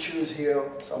you could choose here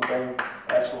something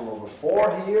epsilon over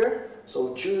 4 here.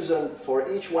 So choose for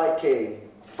each yk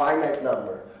finite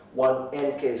number, one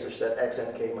nk such that x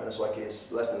nk minus yk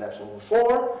is less than epsilon over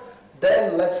 4.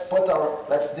 Then let's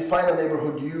define a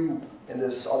neighborhood U in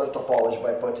this other topology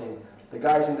by putting the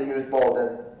guys in the unit ball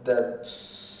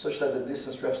such that the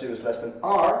distance to f0 is less than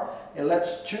R, and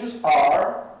let's choose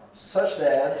R such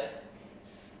that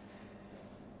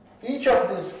each of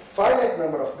these finite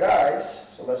number of guys,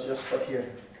 so let's just put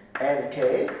here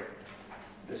nk,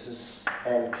 this is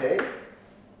nk,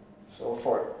 so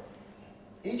for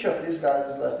each of these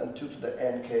guys is less than 2 to the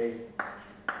nk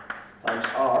times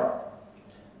R,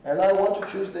 and I want to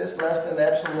choose this less than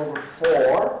epsilon over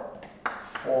 4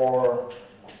 for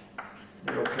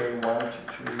little k1 to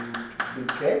big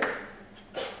K,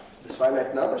 this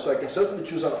finite number, so I can certainly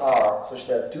choose an R such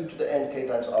that 2 to the nk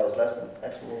times R is less than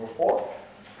epsilon over 4.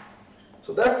 So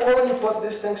So therefore, when you put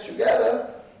these things together,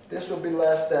 this will be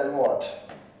less than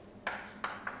what?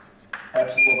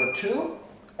 Epsilon over 2,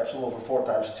 epsilon over 4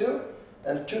 times 2,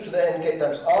 and 2 to the nk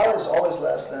times r is always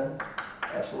less than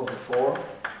epsilon over 4,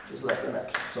 which is less than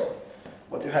epsilon. So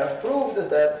what you have proved is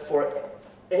that for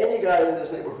any guy in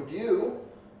this neighborhood U,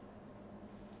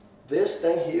 this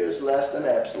thing here is less than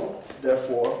epsilon,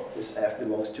 therefore this f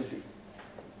belongs to V.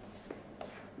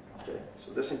 Okay,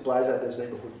 so this implies that this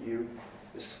neighborhood U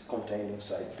is contained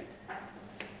inside V.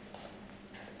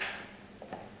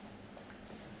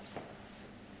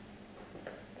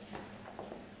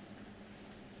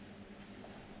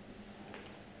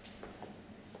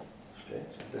 Okay,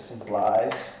 so this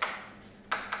implies,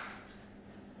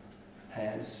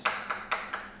 hence,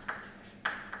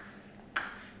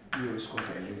 U is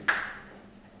contained in V.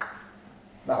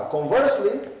 Now,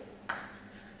 conversely,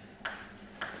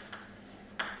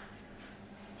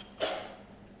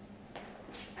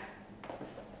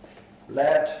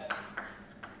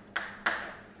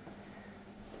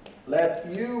 let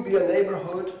U be a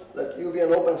neighborhood, let U be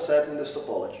an open set in this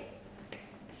topology.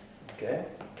 Okay?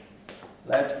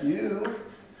 Let U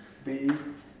be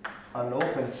an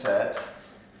open set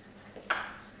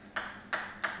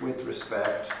with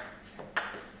respect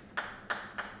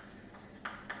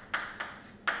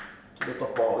to the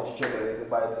topology generated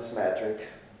by this metric,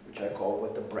 which I call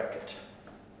with the bracket.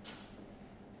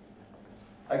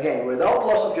 Again, without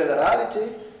loss of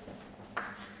generality,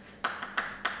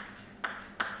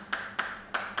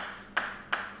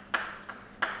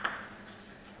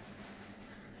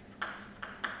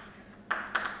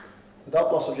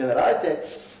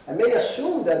 I may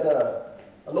assume that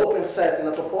an open set in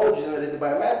a topology generated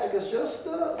by a metric is just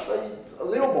a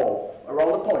little ball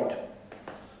around the point.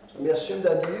 So I may assume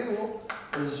that U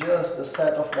is just the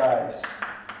set of guys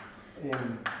in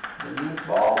the unit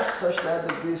ball such that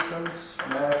the distance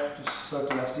from F to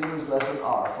certain F0 is less than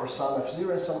R for some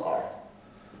F0 and some R.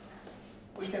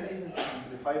 We can even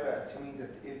simplify by assuming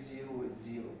that F0 is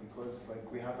 0 because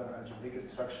like we have an algebraic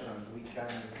structure and we can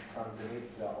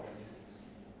translate the opposites.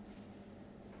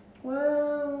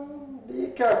 Well,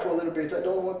 be careful a little bit. I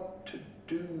don't want to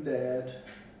do that.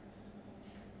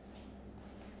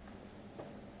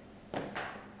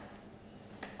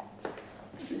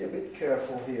 Be a bit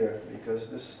careful here because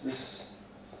this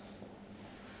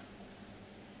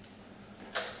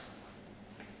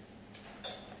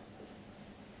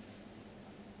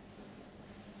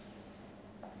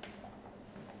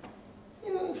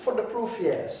for the proof,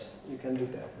 yes, you can do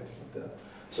that.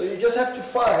 So you just have to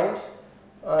find.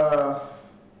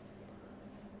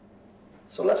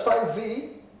 So let's find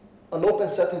V, an open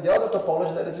set in the other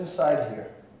topology that is inside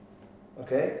here.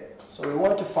 Okay? So we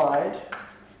want to find,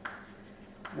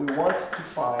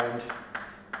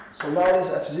 so now this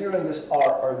F0 and this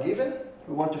R are given.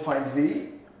 We want to find V.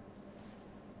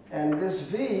 And this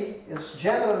V is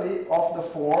generally of the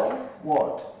form,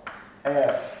 what?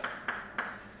 F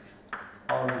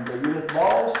on the unit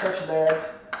ball such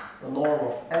that the norm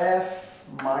of F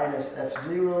minus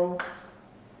F0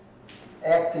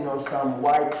 acting on some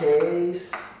y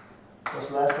case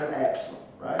was less than epsilon,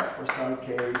 right? For some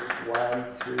case 1,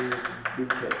 2,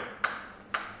 bk.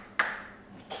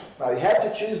 Now you have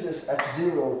to choose this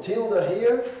F0 tilde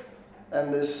here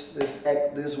and this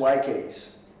y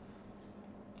case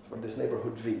for this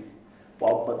neighborhood V.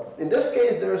 Well, but in this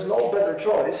case there is no better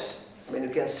choice. I mean, you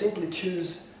can simply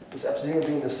choose this F0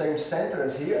 being the same center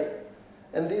as here,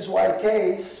 and this y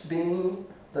case being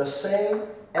the same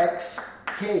x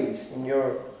case in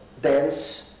your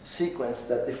dense sequence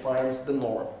that defines the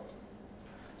norm.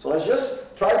 So let's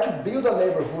just try to build a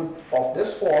neighborhood of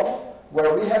this form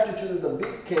where we have to choose the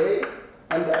big K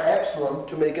and the epsilon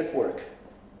to make it work.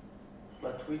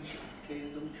 But which case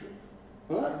do we choose?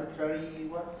 Arbitrary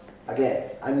what?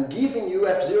 Again, I'm giving you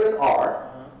F0 and R,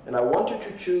 and I want you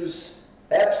to choose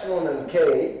epsilon and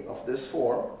K of this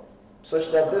form such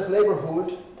that this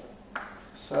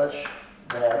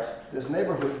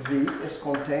neighborhood V is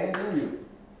contained in U.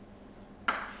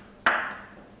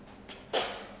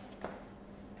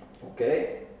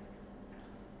 Okay?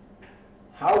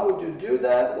 How would you do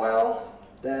that? Well,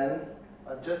 then...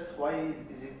 just why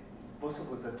is it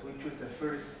possible that we choose the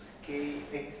first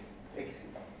kx axis?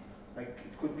 Like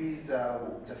it could be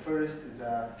the first,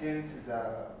 the 10th,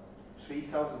 the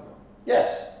 3000. Yes.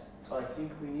 So I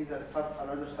think we need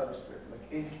another subscript, like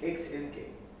x and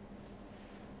k.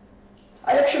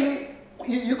 I actually,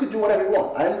 you could do whatever you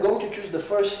want. I'm going to choose the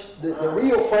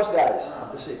real first guys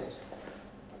of the sequence.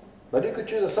 But you could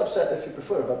choose a subset if you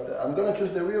prefer, but I'm going to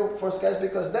choose the real first guys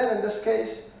because then in this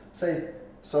case,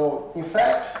 so in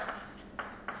fact,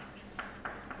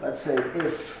 let's say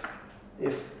if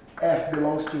f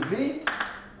belongs to V,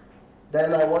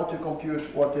 then I want to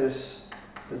compute what is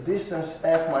the distance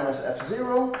f minus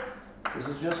f0. This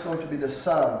is just going to be the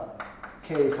sum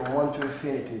k from 1 to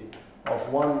infinity of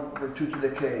 1 over 2 to the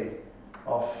k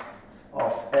of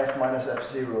f minus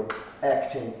f0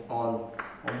 acting on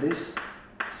this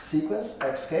sequence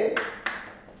xk.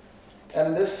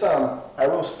 And this sum, I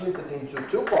will split it into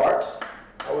two parts.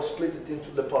 I will split it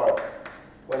into the part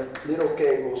when little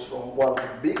k goes from 1 to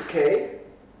big K,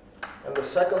 and the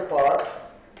second part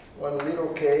when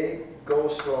little k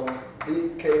goes from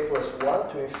big K plus 1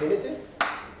 to infinity.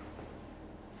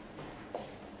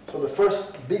 So the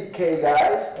first big K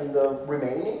guys and the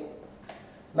remaining.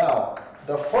 Now,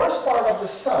 the first part of the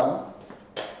sum,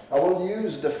 I will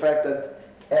use the fact that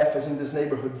f is in this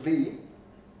neighborhood V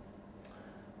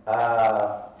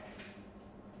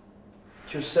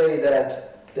to say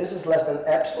that this is less than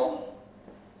epsilon.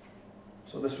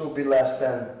 So this will be less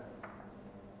than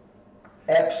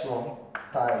epsilon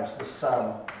times the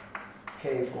sum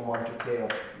k from 1 to k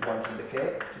of 1 to the k, 2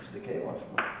 to the k, 1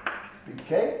 to big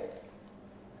K.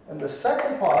 And the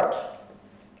second part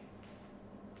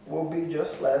will be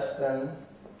just less than,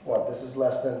 what? This is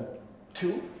less than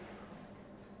 2.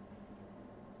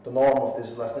 The norm of this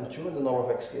is less than 2, and the norm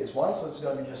of xk is 1, so it's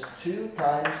going to be just 2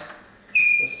 times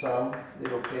the sum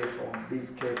little k from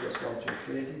big K plus 1 to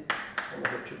infinity, 1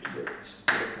 over 2 to the little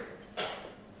k.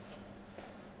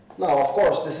 Now, of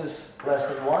course, this is less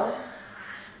than 1.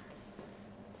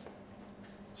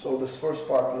 So this first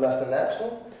part less than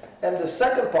epsilon. And the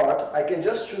second part, I can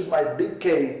just choose my big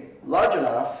K large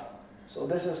enough. So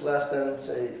this is less than,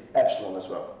 say, epsilon as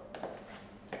well.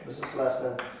 This is less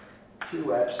than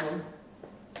 2 epsilon.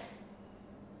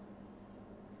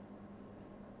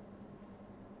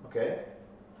 Okay.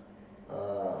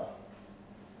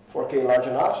 For K large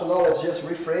enough. So now let's just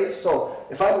rephrase. So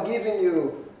if I'm giving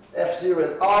you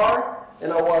F0 and R,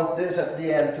 and I want this at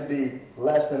the end to be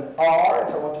less than R,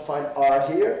 if I want to find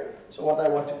R here. So what I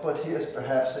want to put here is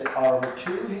perhaps say R over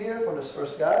 2 here for this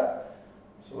first guy.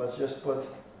 So let's just put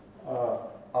R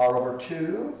over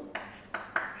 2.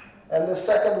 And the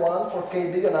second one, for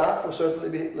K big enough, will certainly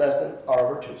be less than R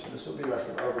over 2. So this will be less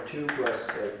than R over 2 plus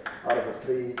say R over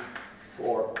 3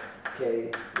 for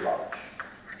K large.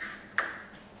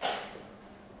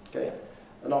 Okay?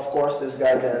 And of course, this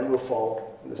guy then will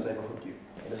fall in this neighborhood U.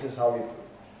 And this is how we prove.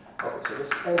 Okay, so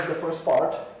this ends the first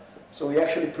part. So we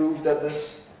actually proved that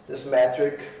this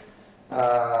metric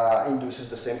induces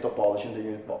the same topology in the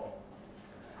unit ball.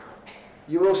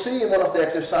 You will see in one of the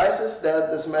exercises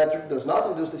that this metric does not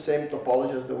induce the same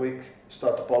topology as the weak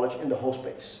star topology in the whole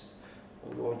space.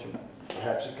 I'm going to,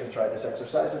 perhaps you can try this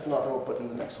exercise. If not, I will put in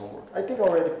the next homework. I think I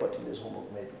already put in this homework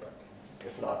maybe, but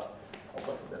if not, I'll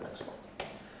put in the next one.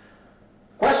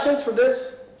 Questions for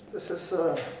this? This is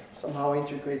somehow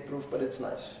intricate proof, but it's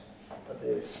nice. But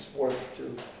it's worth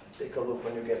to take a look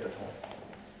when you get at home.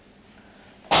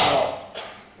 Now,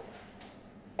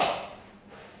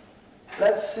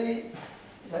 let's see.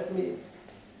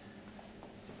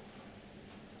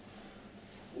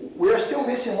 We are still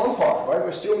missing one part, right?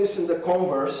 We're still missing the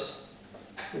converse,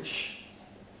 which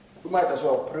we might as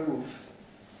well prove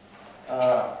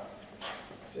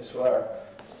since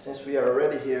we are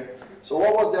already here. So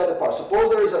what was the other part? Suppose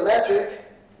there is a metric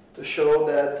to show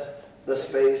that the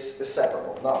space is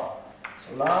separable.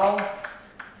 So now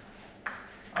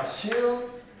assume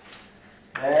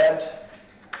that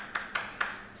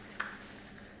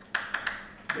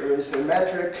there is a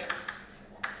metric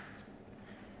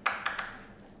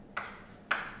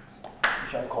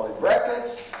which I call it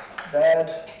brackets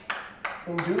that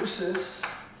induces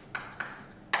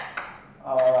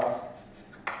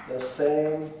the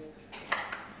same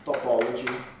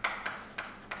topology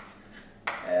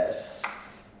as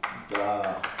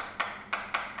the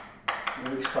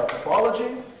weak star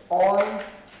topology on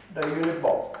the unit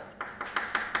ball.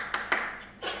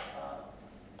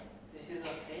 This is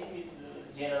the same with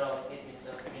the general statement,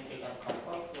 just metric and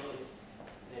compact, so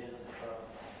there is a separate.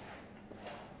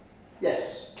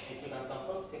 Yes. Metric and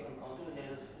compact, second contour, there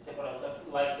is a separate.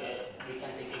 Like we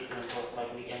can take epsilon course,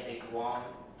 like we can take 1,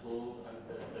 2, and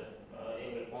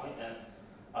every point and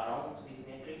around this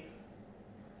metric.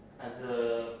 And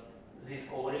this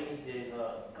covering is there is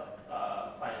a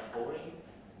finite covering.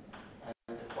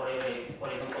 And for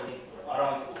example,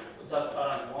 if just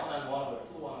around 1 and 1 over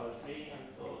 2, 1 over 3,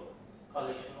 and so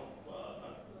collection of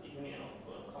some union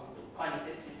of contour, finite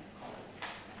sets is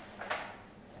contour.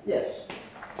 Yes.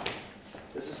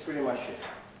 This is pretty much it.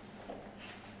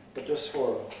 But just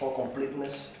for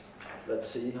completeness, let's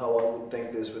see how I would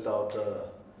think this without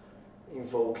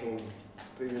invoking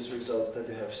previous results that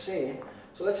you have seen.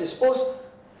 So let's see, suppose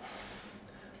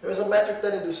There is a metric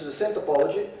that induces the same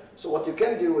topology. So what you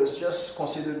can do is just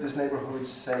consider these neighborhoods,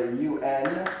 say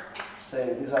UN,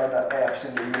 say these are the F's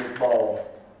in the unit ball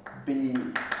B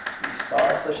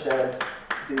star, such that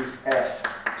if F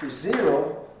to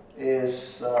 0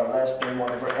 is less than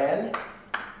 1 over n.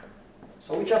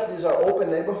 So each of these are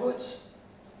open neighborhoods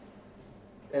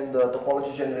in the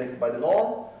topology generated by the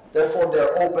norm. Therefore, they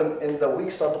are open in the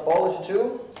weak star topology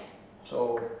too.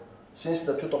 So since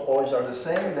the two topologies are the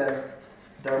same, then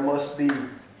there must be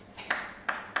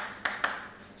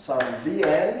some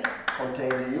Vn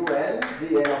containing UN,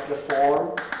 Vn of the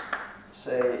form,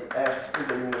 say F in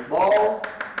the unit ball,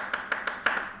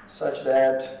 such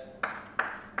that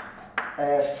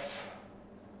F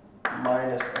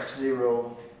minus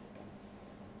F0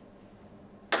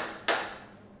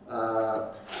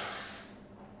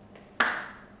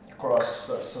 across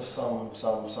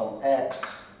some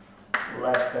x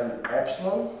less than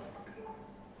epsilon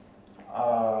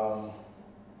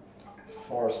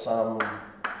for some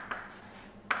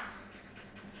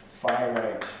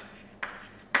finite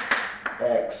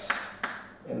x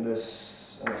in a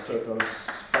certain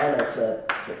finite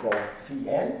set which we call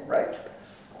Vn, right?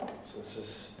 So this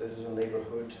is a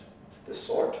neighborhood of this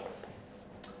sort.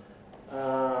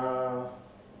 Can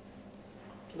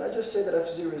I just say that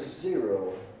F0 is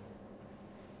 0?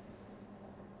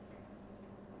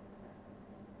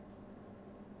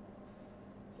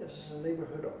 This is a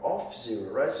neighborhood of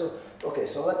 0, right? So, okay,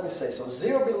 so let me say, so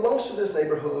 0 belongs to this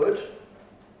neighborhood.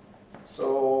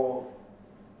 So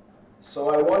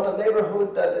I want a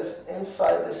neighborhood that is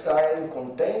inside this guy and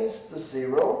contains the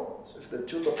 0. So if the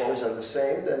two topologies are the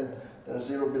same, then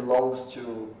 0 belongs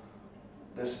to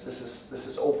this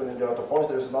is open in the other topology.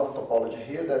 There's another topology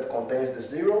here that contains the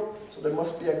 0. So there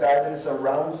must be a guy that is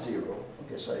around 0.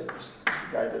 Okay, so this is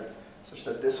a guy that such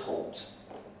that this holds.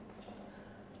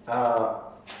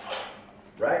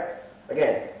 Right?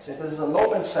 Again, since this is an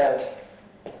open set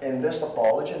in this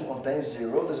topology and contains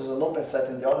 0, this is an open set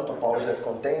in the other topology that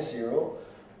contains 0,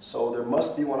 so there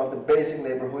must be one of the basic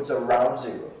neighborhoods around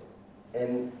 0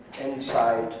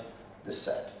 inside this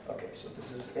set. Okay, so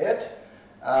this is it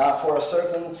for a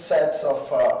certain set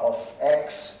of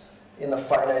x in a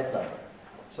finite number.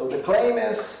 So the claim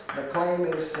is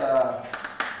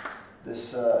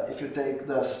this. If you take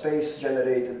the space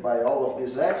generated by all of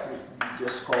these x, we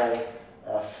just call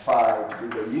phi to be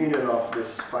the union of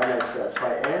this finite sets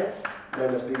phi n, and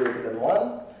then it's bigger than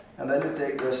 1, and then you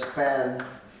take the span,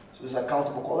 so it's a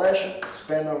countable collection,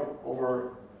 span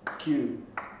over q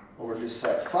over this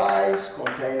set phi is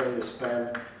containing the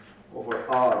span over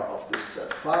r of this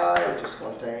set phi, which is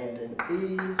contained in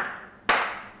E,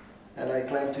 and I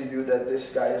claim to you that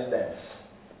this guy is dense.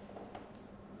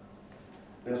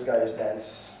 This guy is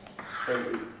dense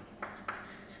in E.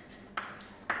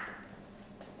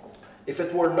 If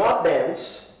it were not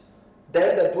dense,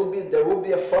 then there would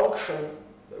be a function.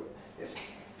 If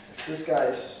this guy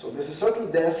is, so this is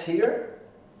certainly dense here,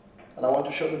 and I want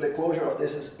to show that the closure of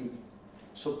this is E.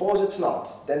 Suppose it's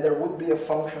not, then there would be a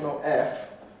function of f,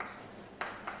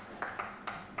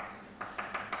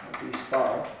 E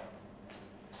star,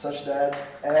 such that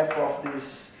f of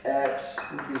this x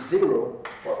would be 0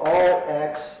 for all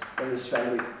x in this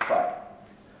family phi.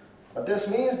 But this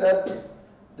means that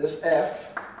this f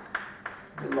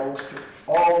belongs to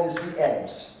all these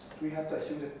Vn's. We have to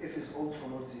assume that f is also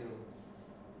not 0.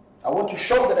 I want to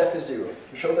show that f is 0,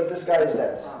 to show that this guy is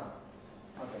dense.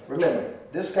 Okay. Remember,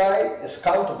 this guy is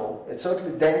countable, it's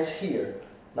certainly dense here.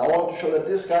 Now I want to show that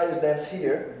this guy is dense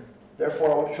here,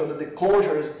 therefore I want to show that the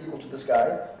closure is equal to this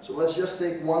guy. So let's just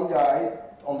take one guy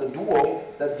on the dual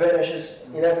that vanishes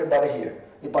in everybody here.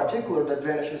 In particular, that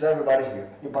vanishes everybody here.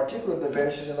 In particular, that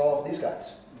vanishes in all of these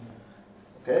guys.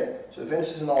 Okay? So it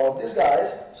vanishes in all of these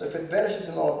guys. So if it vanishes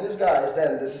in all of these guys,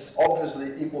 then this is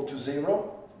obviously equal to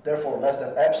 0, therefore less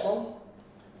than epsilon,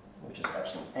 which is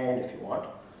epsilon n if you want.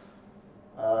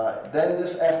 Then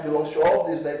this f belongs to all of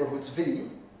these neighborhoods V,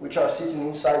 which are sitting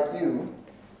inside U.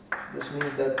 This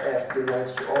means that f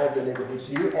belongs to all of the neighborhoods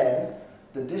UN.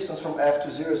 The distance from f to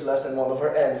 0 is less than 1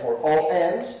 over n for all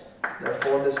n's,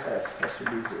 therefore this f has to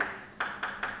be 0.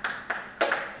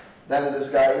 Then this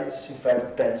guy is in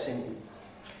fact dense in E.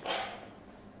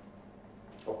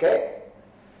 Okay?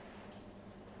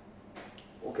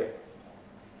 Okay.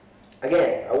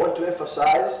 Again, I want to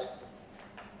emphasize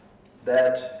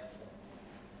that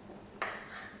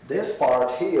this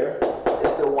part here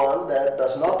is the one that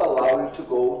does not allow you to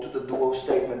go to the dual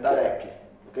statement directly.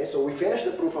 Okay, so we finished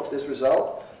the proof of this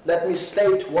result. Let me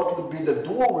state what would be the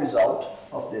dual result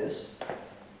of this.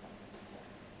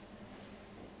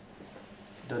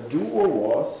 The dual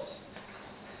was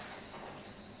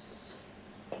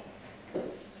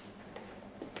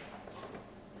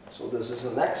this is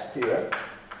the next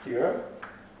theorem,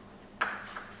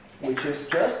 which is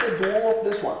just a dual of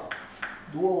this one,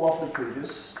 dual of the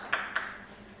previous.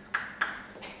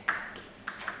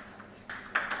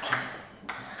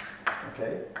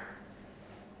 Okay.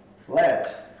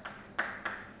 Let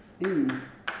E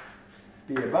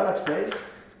be a Banach space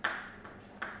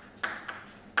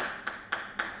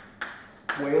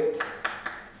with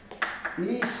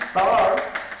E star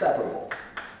separable.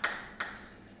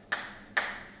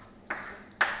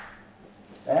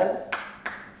 And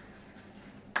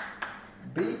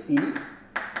BE,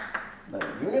 the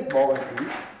unit ball in E,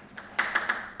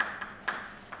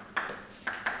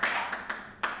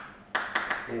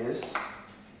 is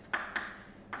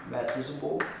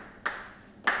matrizable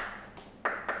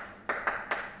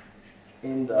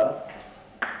in the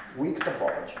weak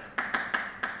topology.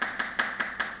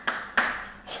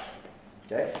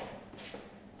 Okay?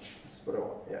 Let's put it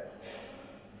on, yeah.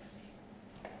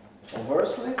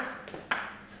 Conversely,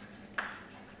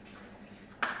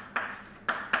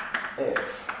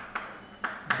 if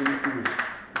BE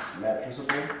is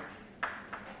matrizable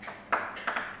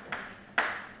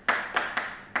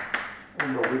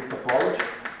in the weak topology,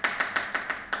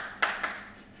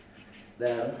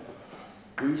 then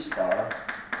E star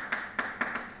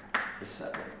is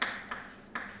separable.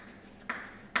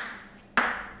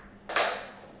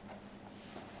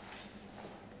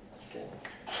 Okay.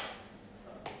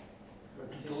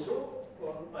 This is true, or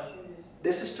I think this.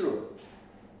 This is true.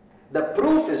 The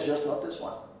proof is just not this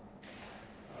one.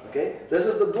 Okay? This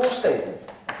is the dual statement.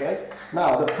 Okay?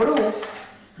 Now the proof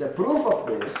of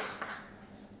this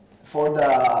for the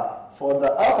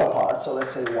alpha part, so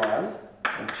let's say 1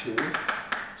 and 2.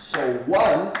 So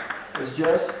 1 is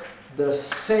just the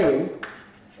same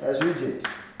as we did.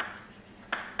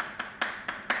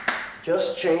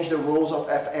 Just change the rules of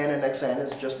Fn and Xn,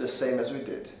 it's just the same as we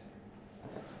did.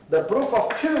 The proof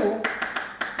of 2,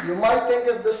 you might think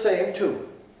is the same too,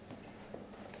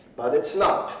 but it's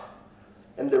not.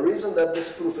 And the reason that this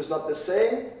proof is not the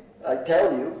same, I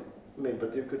tell you,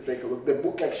 but you could take a look. The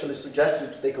book actually suggests you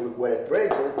to take a look where it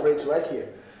breaks, and it breaks right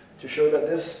here, to show that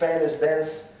this span is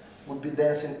dense, would be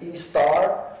dense in E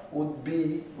star, would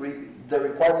be, the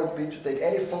requirement would be to take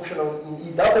any function in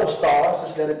E double star,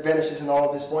 such that it vanishes in all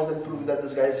of these points, and prove that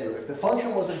this guy is 0. If the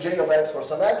function was a j of x for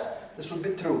some x, this would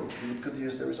be true. You could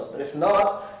use the result. But if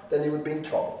not, then you would be in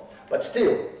trouble. But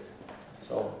still,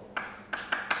 so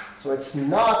it's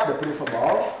not the proof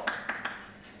above.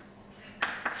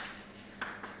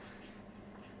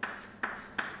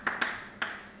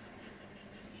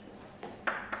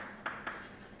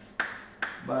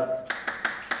 But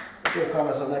it will come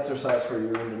as an exercise for you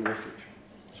in the near future.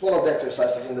 It's one of the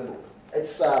exercises in the book.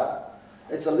 It's a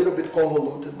little bit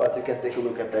convoluted, but you can take a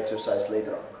look at the exercise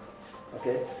later on.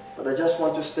 Okay? But I just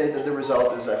want to state that the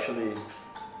result is actually,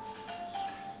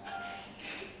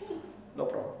 no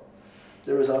problem.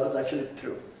 The result is actually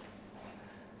true.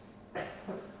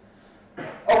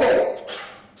 Okay,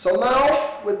 so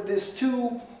now with these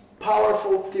two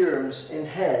powerful theorems in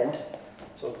hand,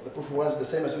 so the proof was the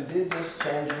same as we did, just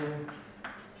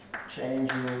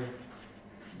changing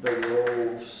the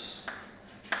roles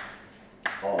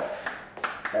of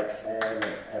Xn and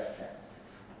Fn.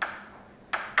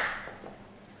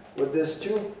 With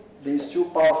these two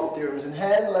powerful theorems in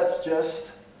hand, let's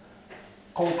just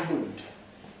conclude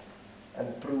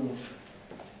and prove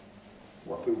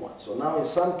what we want. So now in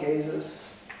some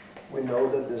cases, we know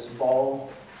that this ball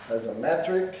has a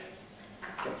metric. We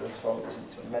can transform this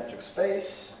into a metric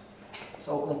space.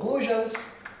 So conclusions,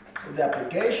 so the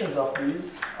applications of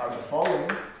these are the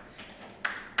following.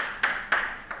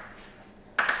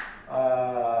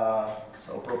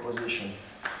 So proposition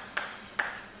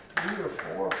 3 or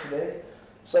 4 today.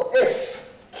 So if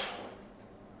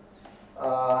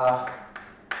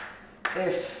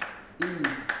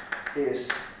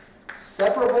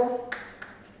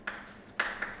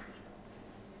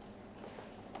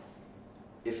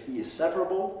E is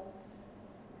separable,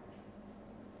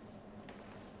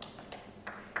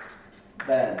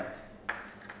 then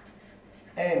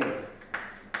any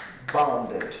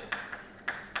bounded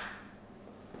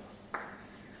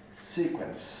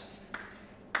sequence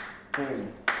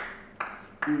in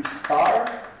E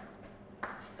star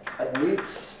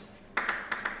admits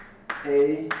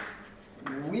a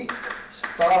weak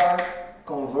star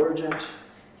convergent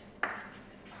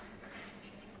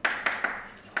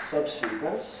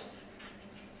subsequence.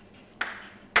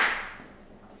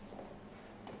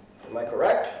 Am I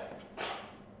correct?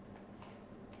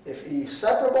 If E is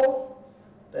separable,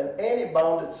 then any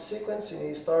bounded sequence in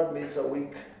E star admits a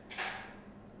weak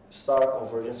star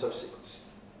convergent subsequence.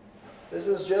 This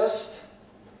is just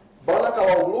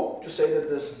Banach-Alaoglu to say that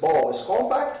this ball is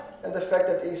compact, and the fact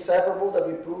that E is separable, that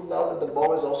we prove now that the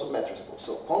ball is also metrizable.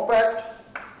 So compact,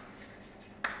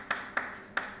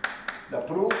 the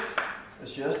proof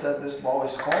is just that this ball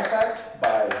is compact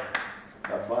by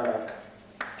the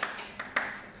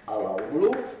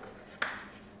Banach-Alaoglu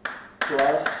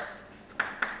plus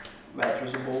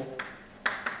metrizable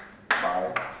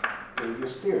by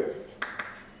previous theorem.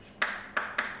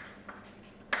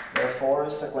 Therefore,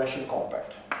 it's sequentially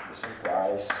compact. This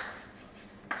implies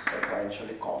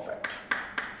sequentially compact.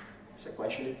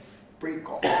 Sequentially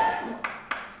pre-compact, if you want.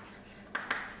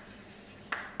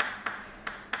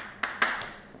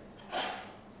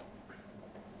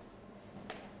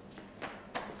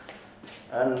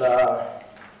 And yeah.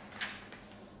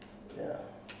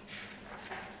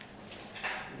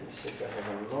 Let me see if I have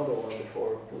another one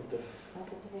before I put the.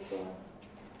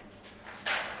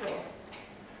 Oh.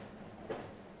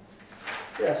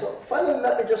 Yeah, so finally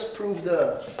let me just prove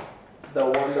the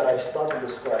one that I started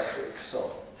this class with.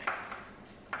 So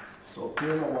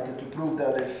here I wanted to prove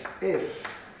that if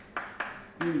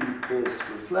E is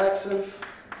reflexive,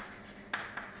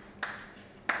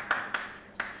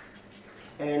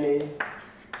 any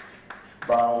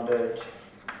bounded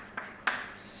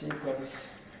sequence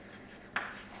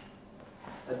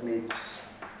admits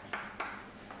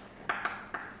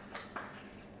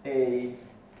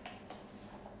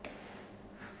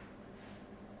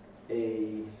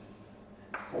a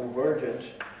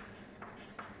convergent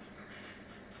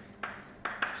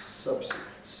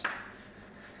subsequence.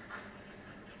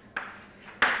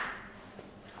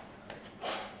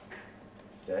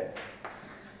 Okay.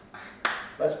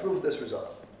 Let's prove this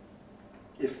result.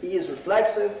 If E is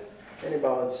reflexive, any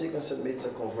bounded sequence admits a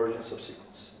convergent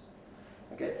subsequence.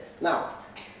 Okay. Now,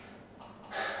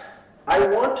 I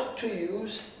want to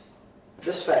use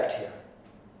this fact here.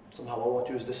 Somehow I want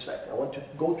to use this fact. I want to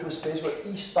go to a space where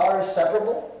E star is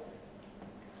separable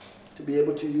to be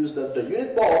able to use the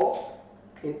unit ball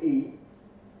in E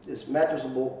is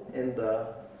metrizable in the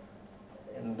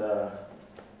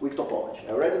weak topology.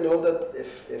 I already know that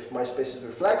if my space is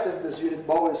reflexive, this unit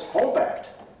ball is compact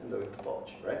in the weak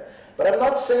topology, right? But I'm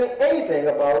not saying anything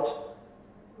about,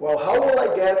 well, how will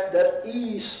I get that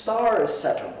E star is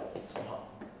separable somehow?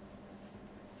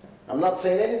 I'm not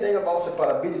saying anything about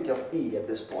separability of E at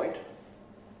this point.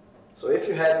 So if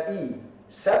you had E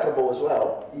separable as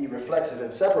well, E reflexive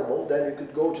and separable, then you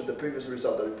could go to the previous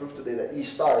result that we proved today that E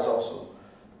star is also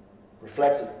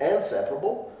reflexive and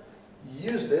separable,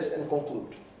 use this and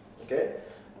conclude. Okay?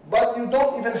 But you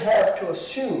don't even have to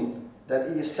assume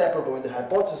that E is separable in the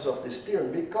hypothesis of this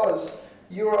theorem because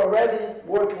you're already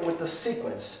working with the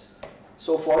sequence.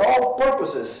 So for all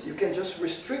purposes, you can just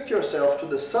restrict yourself to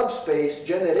the subspace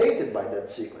generated by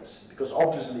that sequence because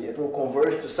obviously it will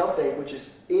converge to something which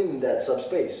is in that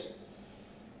subspace.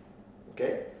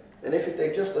 Okay? And if you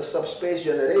take just the subspace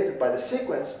generated by the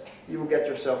sequence, you will get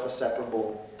yourself a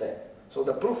separable thing. So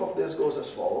the proof of this goes as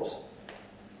follows.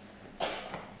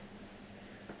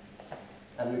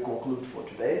 And we conclude for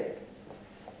today.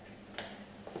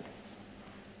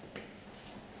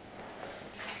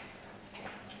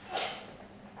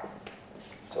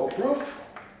 So proof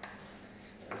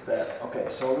is that, okay,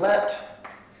 so let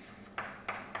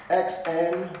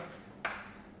Xn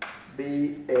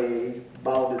be a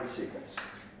bounded sequence.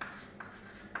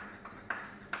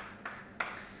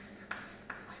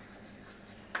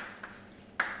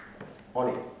 On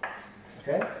E,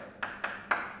 okay?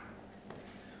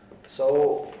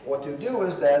 So what you do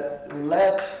is that you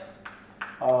let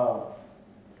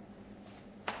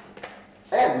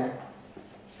M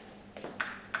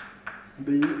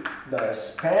be the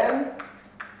span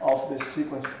of this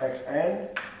sequence Xn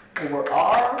over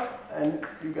R, and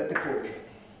you get the closure.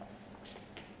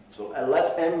 So I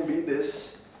let M be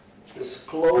this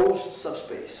closed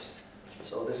subspace.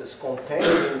 So this is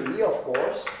contained in E, of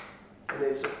course, and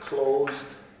it's a closed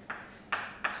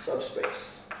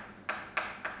subspace.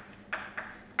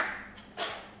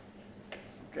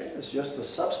 Okay, it's just the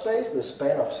subspace, the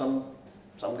span of some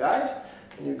guys,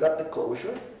 and you got the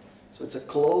closure. So it's a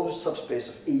closed subspace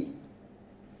of E.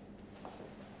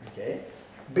 Okay,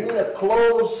 being a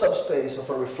closed subspace of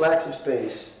a reflexive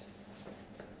space,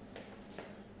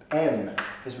 M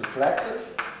is reflexive.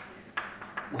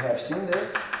 We have seen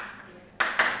this.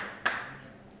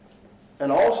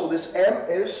 And also this M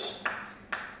is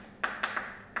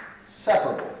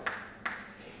separable.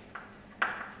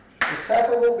 It's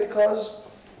separable because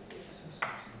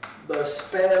the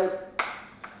span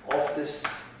of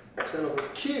this Xn over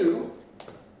Q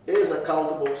is a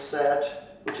countable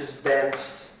set which is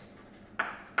dense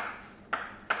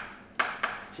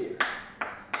here.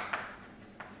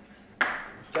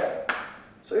 Okay?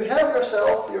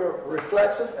 your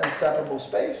reflexive and separable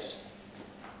space.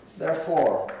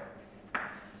 Therefore,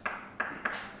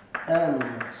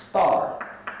 M star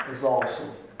is also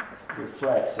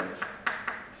reflexive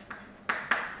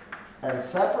and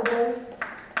separable.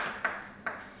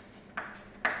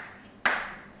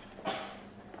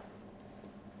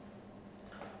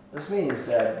 This means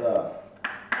that the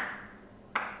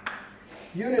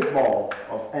unit ball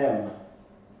of M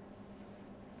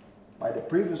by the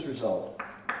previous result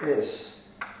is,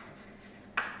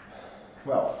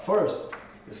 well, first,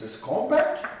 this is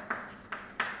compact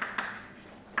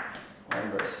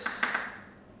on this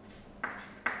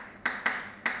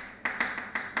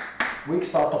weak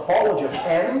star topology of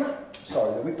M,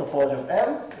 sorry, the weak topology of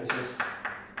M, this is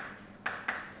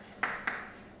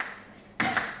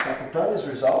Capitani's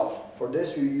result. For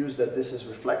this you use that this is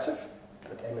reflexive,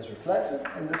 that M is reflexive,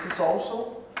 and this is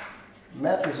also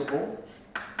metrizable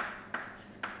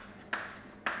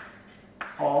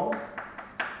on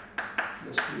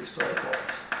this weak star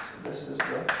topology. So this is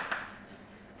the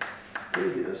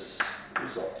previous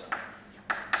result.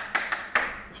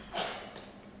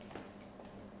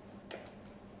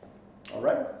 All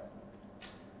right?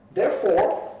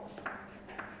 Therefore,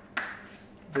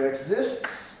 there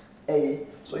exists a,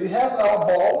 so you have now a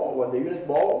ball, or the unit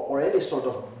ball, or any sort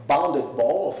of bounded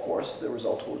ball, of course, the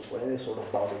result holds for any sort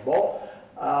of bounded ball,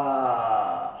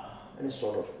 any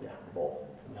sort of, yeah, ball,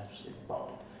 you have to say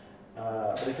bounded.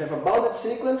 But if you have a bounded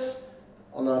sequence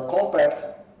on a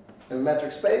compact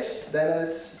metric space, then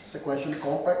it's sequentially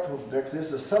compact. There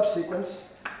exists a subsequence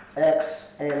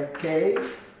X and K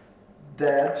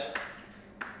that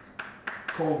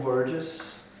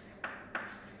converges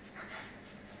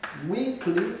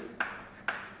weakly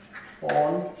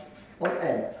on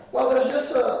M. Well, there's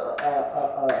just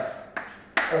a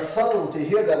subtlety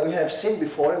here that we have seen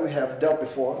before and we have dealt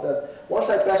before, that once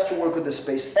I pass to work with the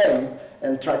space M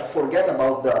and try to forget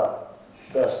about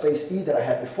the space E that I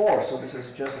had before, so this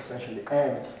is just essentially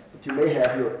M, but you may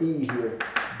have your E here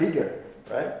bigger,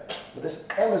 right? But this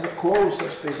M is a closed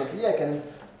subspace of E. I can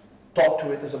talk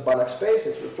to it as a Banach space.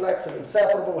 It's reflexive and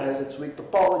separable, has its weak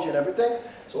topology and everything.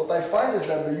 So what I find is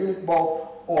that the unit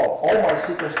ball, all my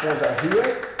sequence points are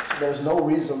here, so there's no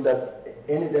reason that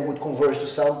any of them would converge to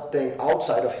something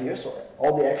outside of here, so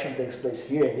all the action takes place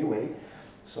here anyway.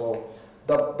 So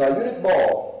the unit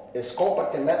ball is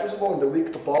compact and metrizable in the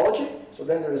weak topology, so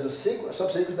then there is a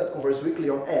subsequence that converges weakly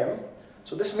on M.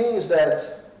 So this means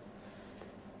that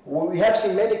we have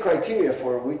seen many criteria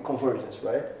for weak convergence,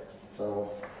 right?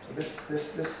 So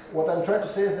this what I'm trying to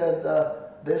say is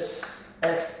that this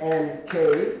X and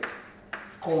K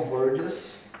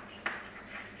converges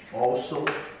also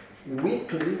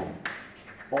weakly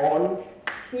on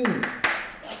E.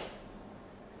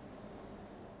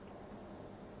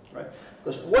 Right?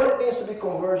 Because what it means to be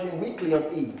converging weakly on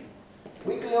E.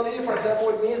 Weakly on E, for example,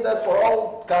 it means that for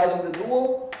all guys in the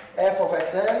dual, f of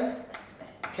xn,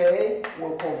 k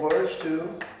will converge to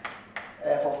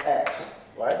f of x.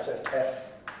 Right? So if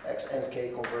f, x, and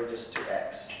k converges to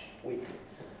x weakly.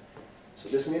 So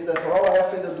this means that for all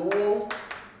f in the dual,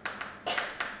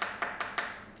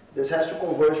 this has to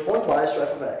converge pointwise to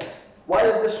f of x. Why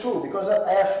is this true? Because an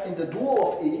f in the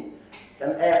dual of E,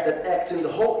 an f that acts in the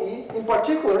whole E, in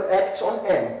particular acts on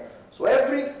M. So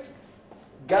every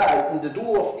guy in the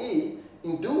dual of E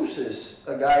induces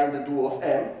a guy in the dual of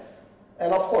M.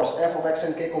 And of course, f of x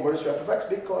and k converges to f of x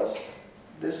because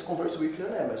this converges weakly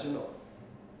on M, as you know.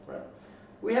 Right?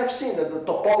 We have seen that the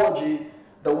topology,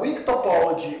 the weak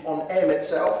topology on M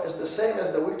itself is the same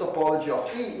as the weak topology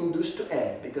of E induced to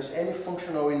M, because any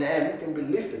functional in M can be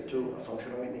lifted to a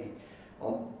functional in E.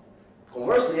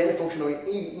 Conversely, any functional in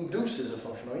E induces a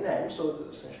functional in M, so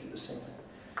it's essentially the same thing.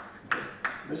 Okay.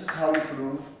 This is how you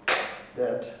prove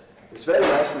that this very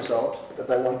nice result that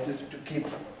I wanted to keep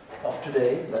of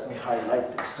today. Let me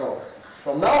highlight this. So,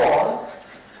 from now on,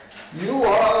 you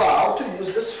are allowed to use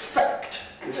this fact.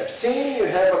 You have seen, you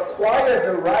have acquired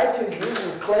the right to use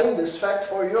and claim this fact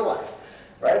for your life.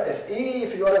 Right?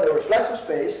 If you are in a reflexive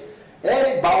space,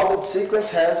 any bounded sequence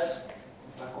has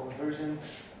a convergent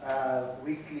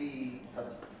weakly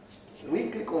subsequence.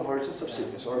 Weakly convergent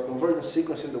subsequence, or a convergent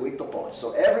sequence in the weak topology.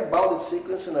 So every bounded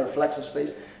sequence in a reflexive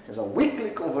space has a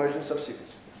weakly convergent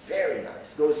subsequence. Very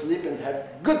nice. Go to sleep and have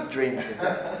good dreams.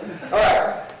 All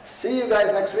right. See you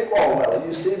guys next week. Oh, well,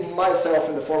 you see myself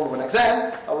in the form of an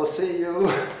exam. I will see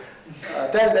you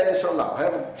 10 days from now.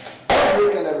 Have a good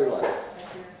weekend, everyone.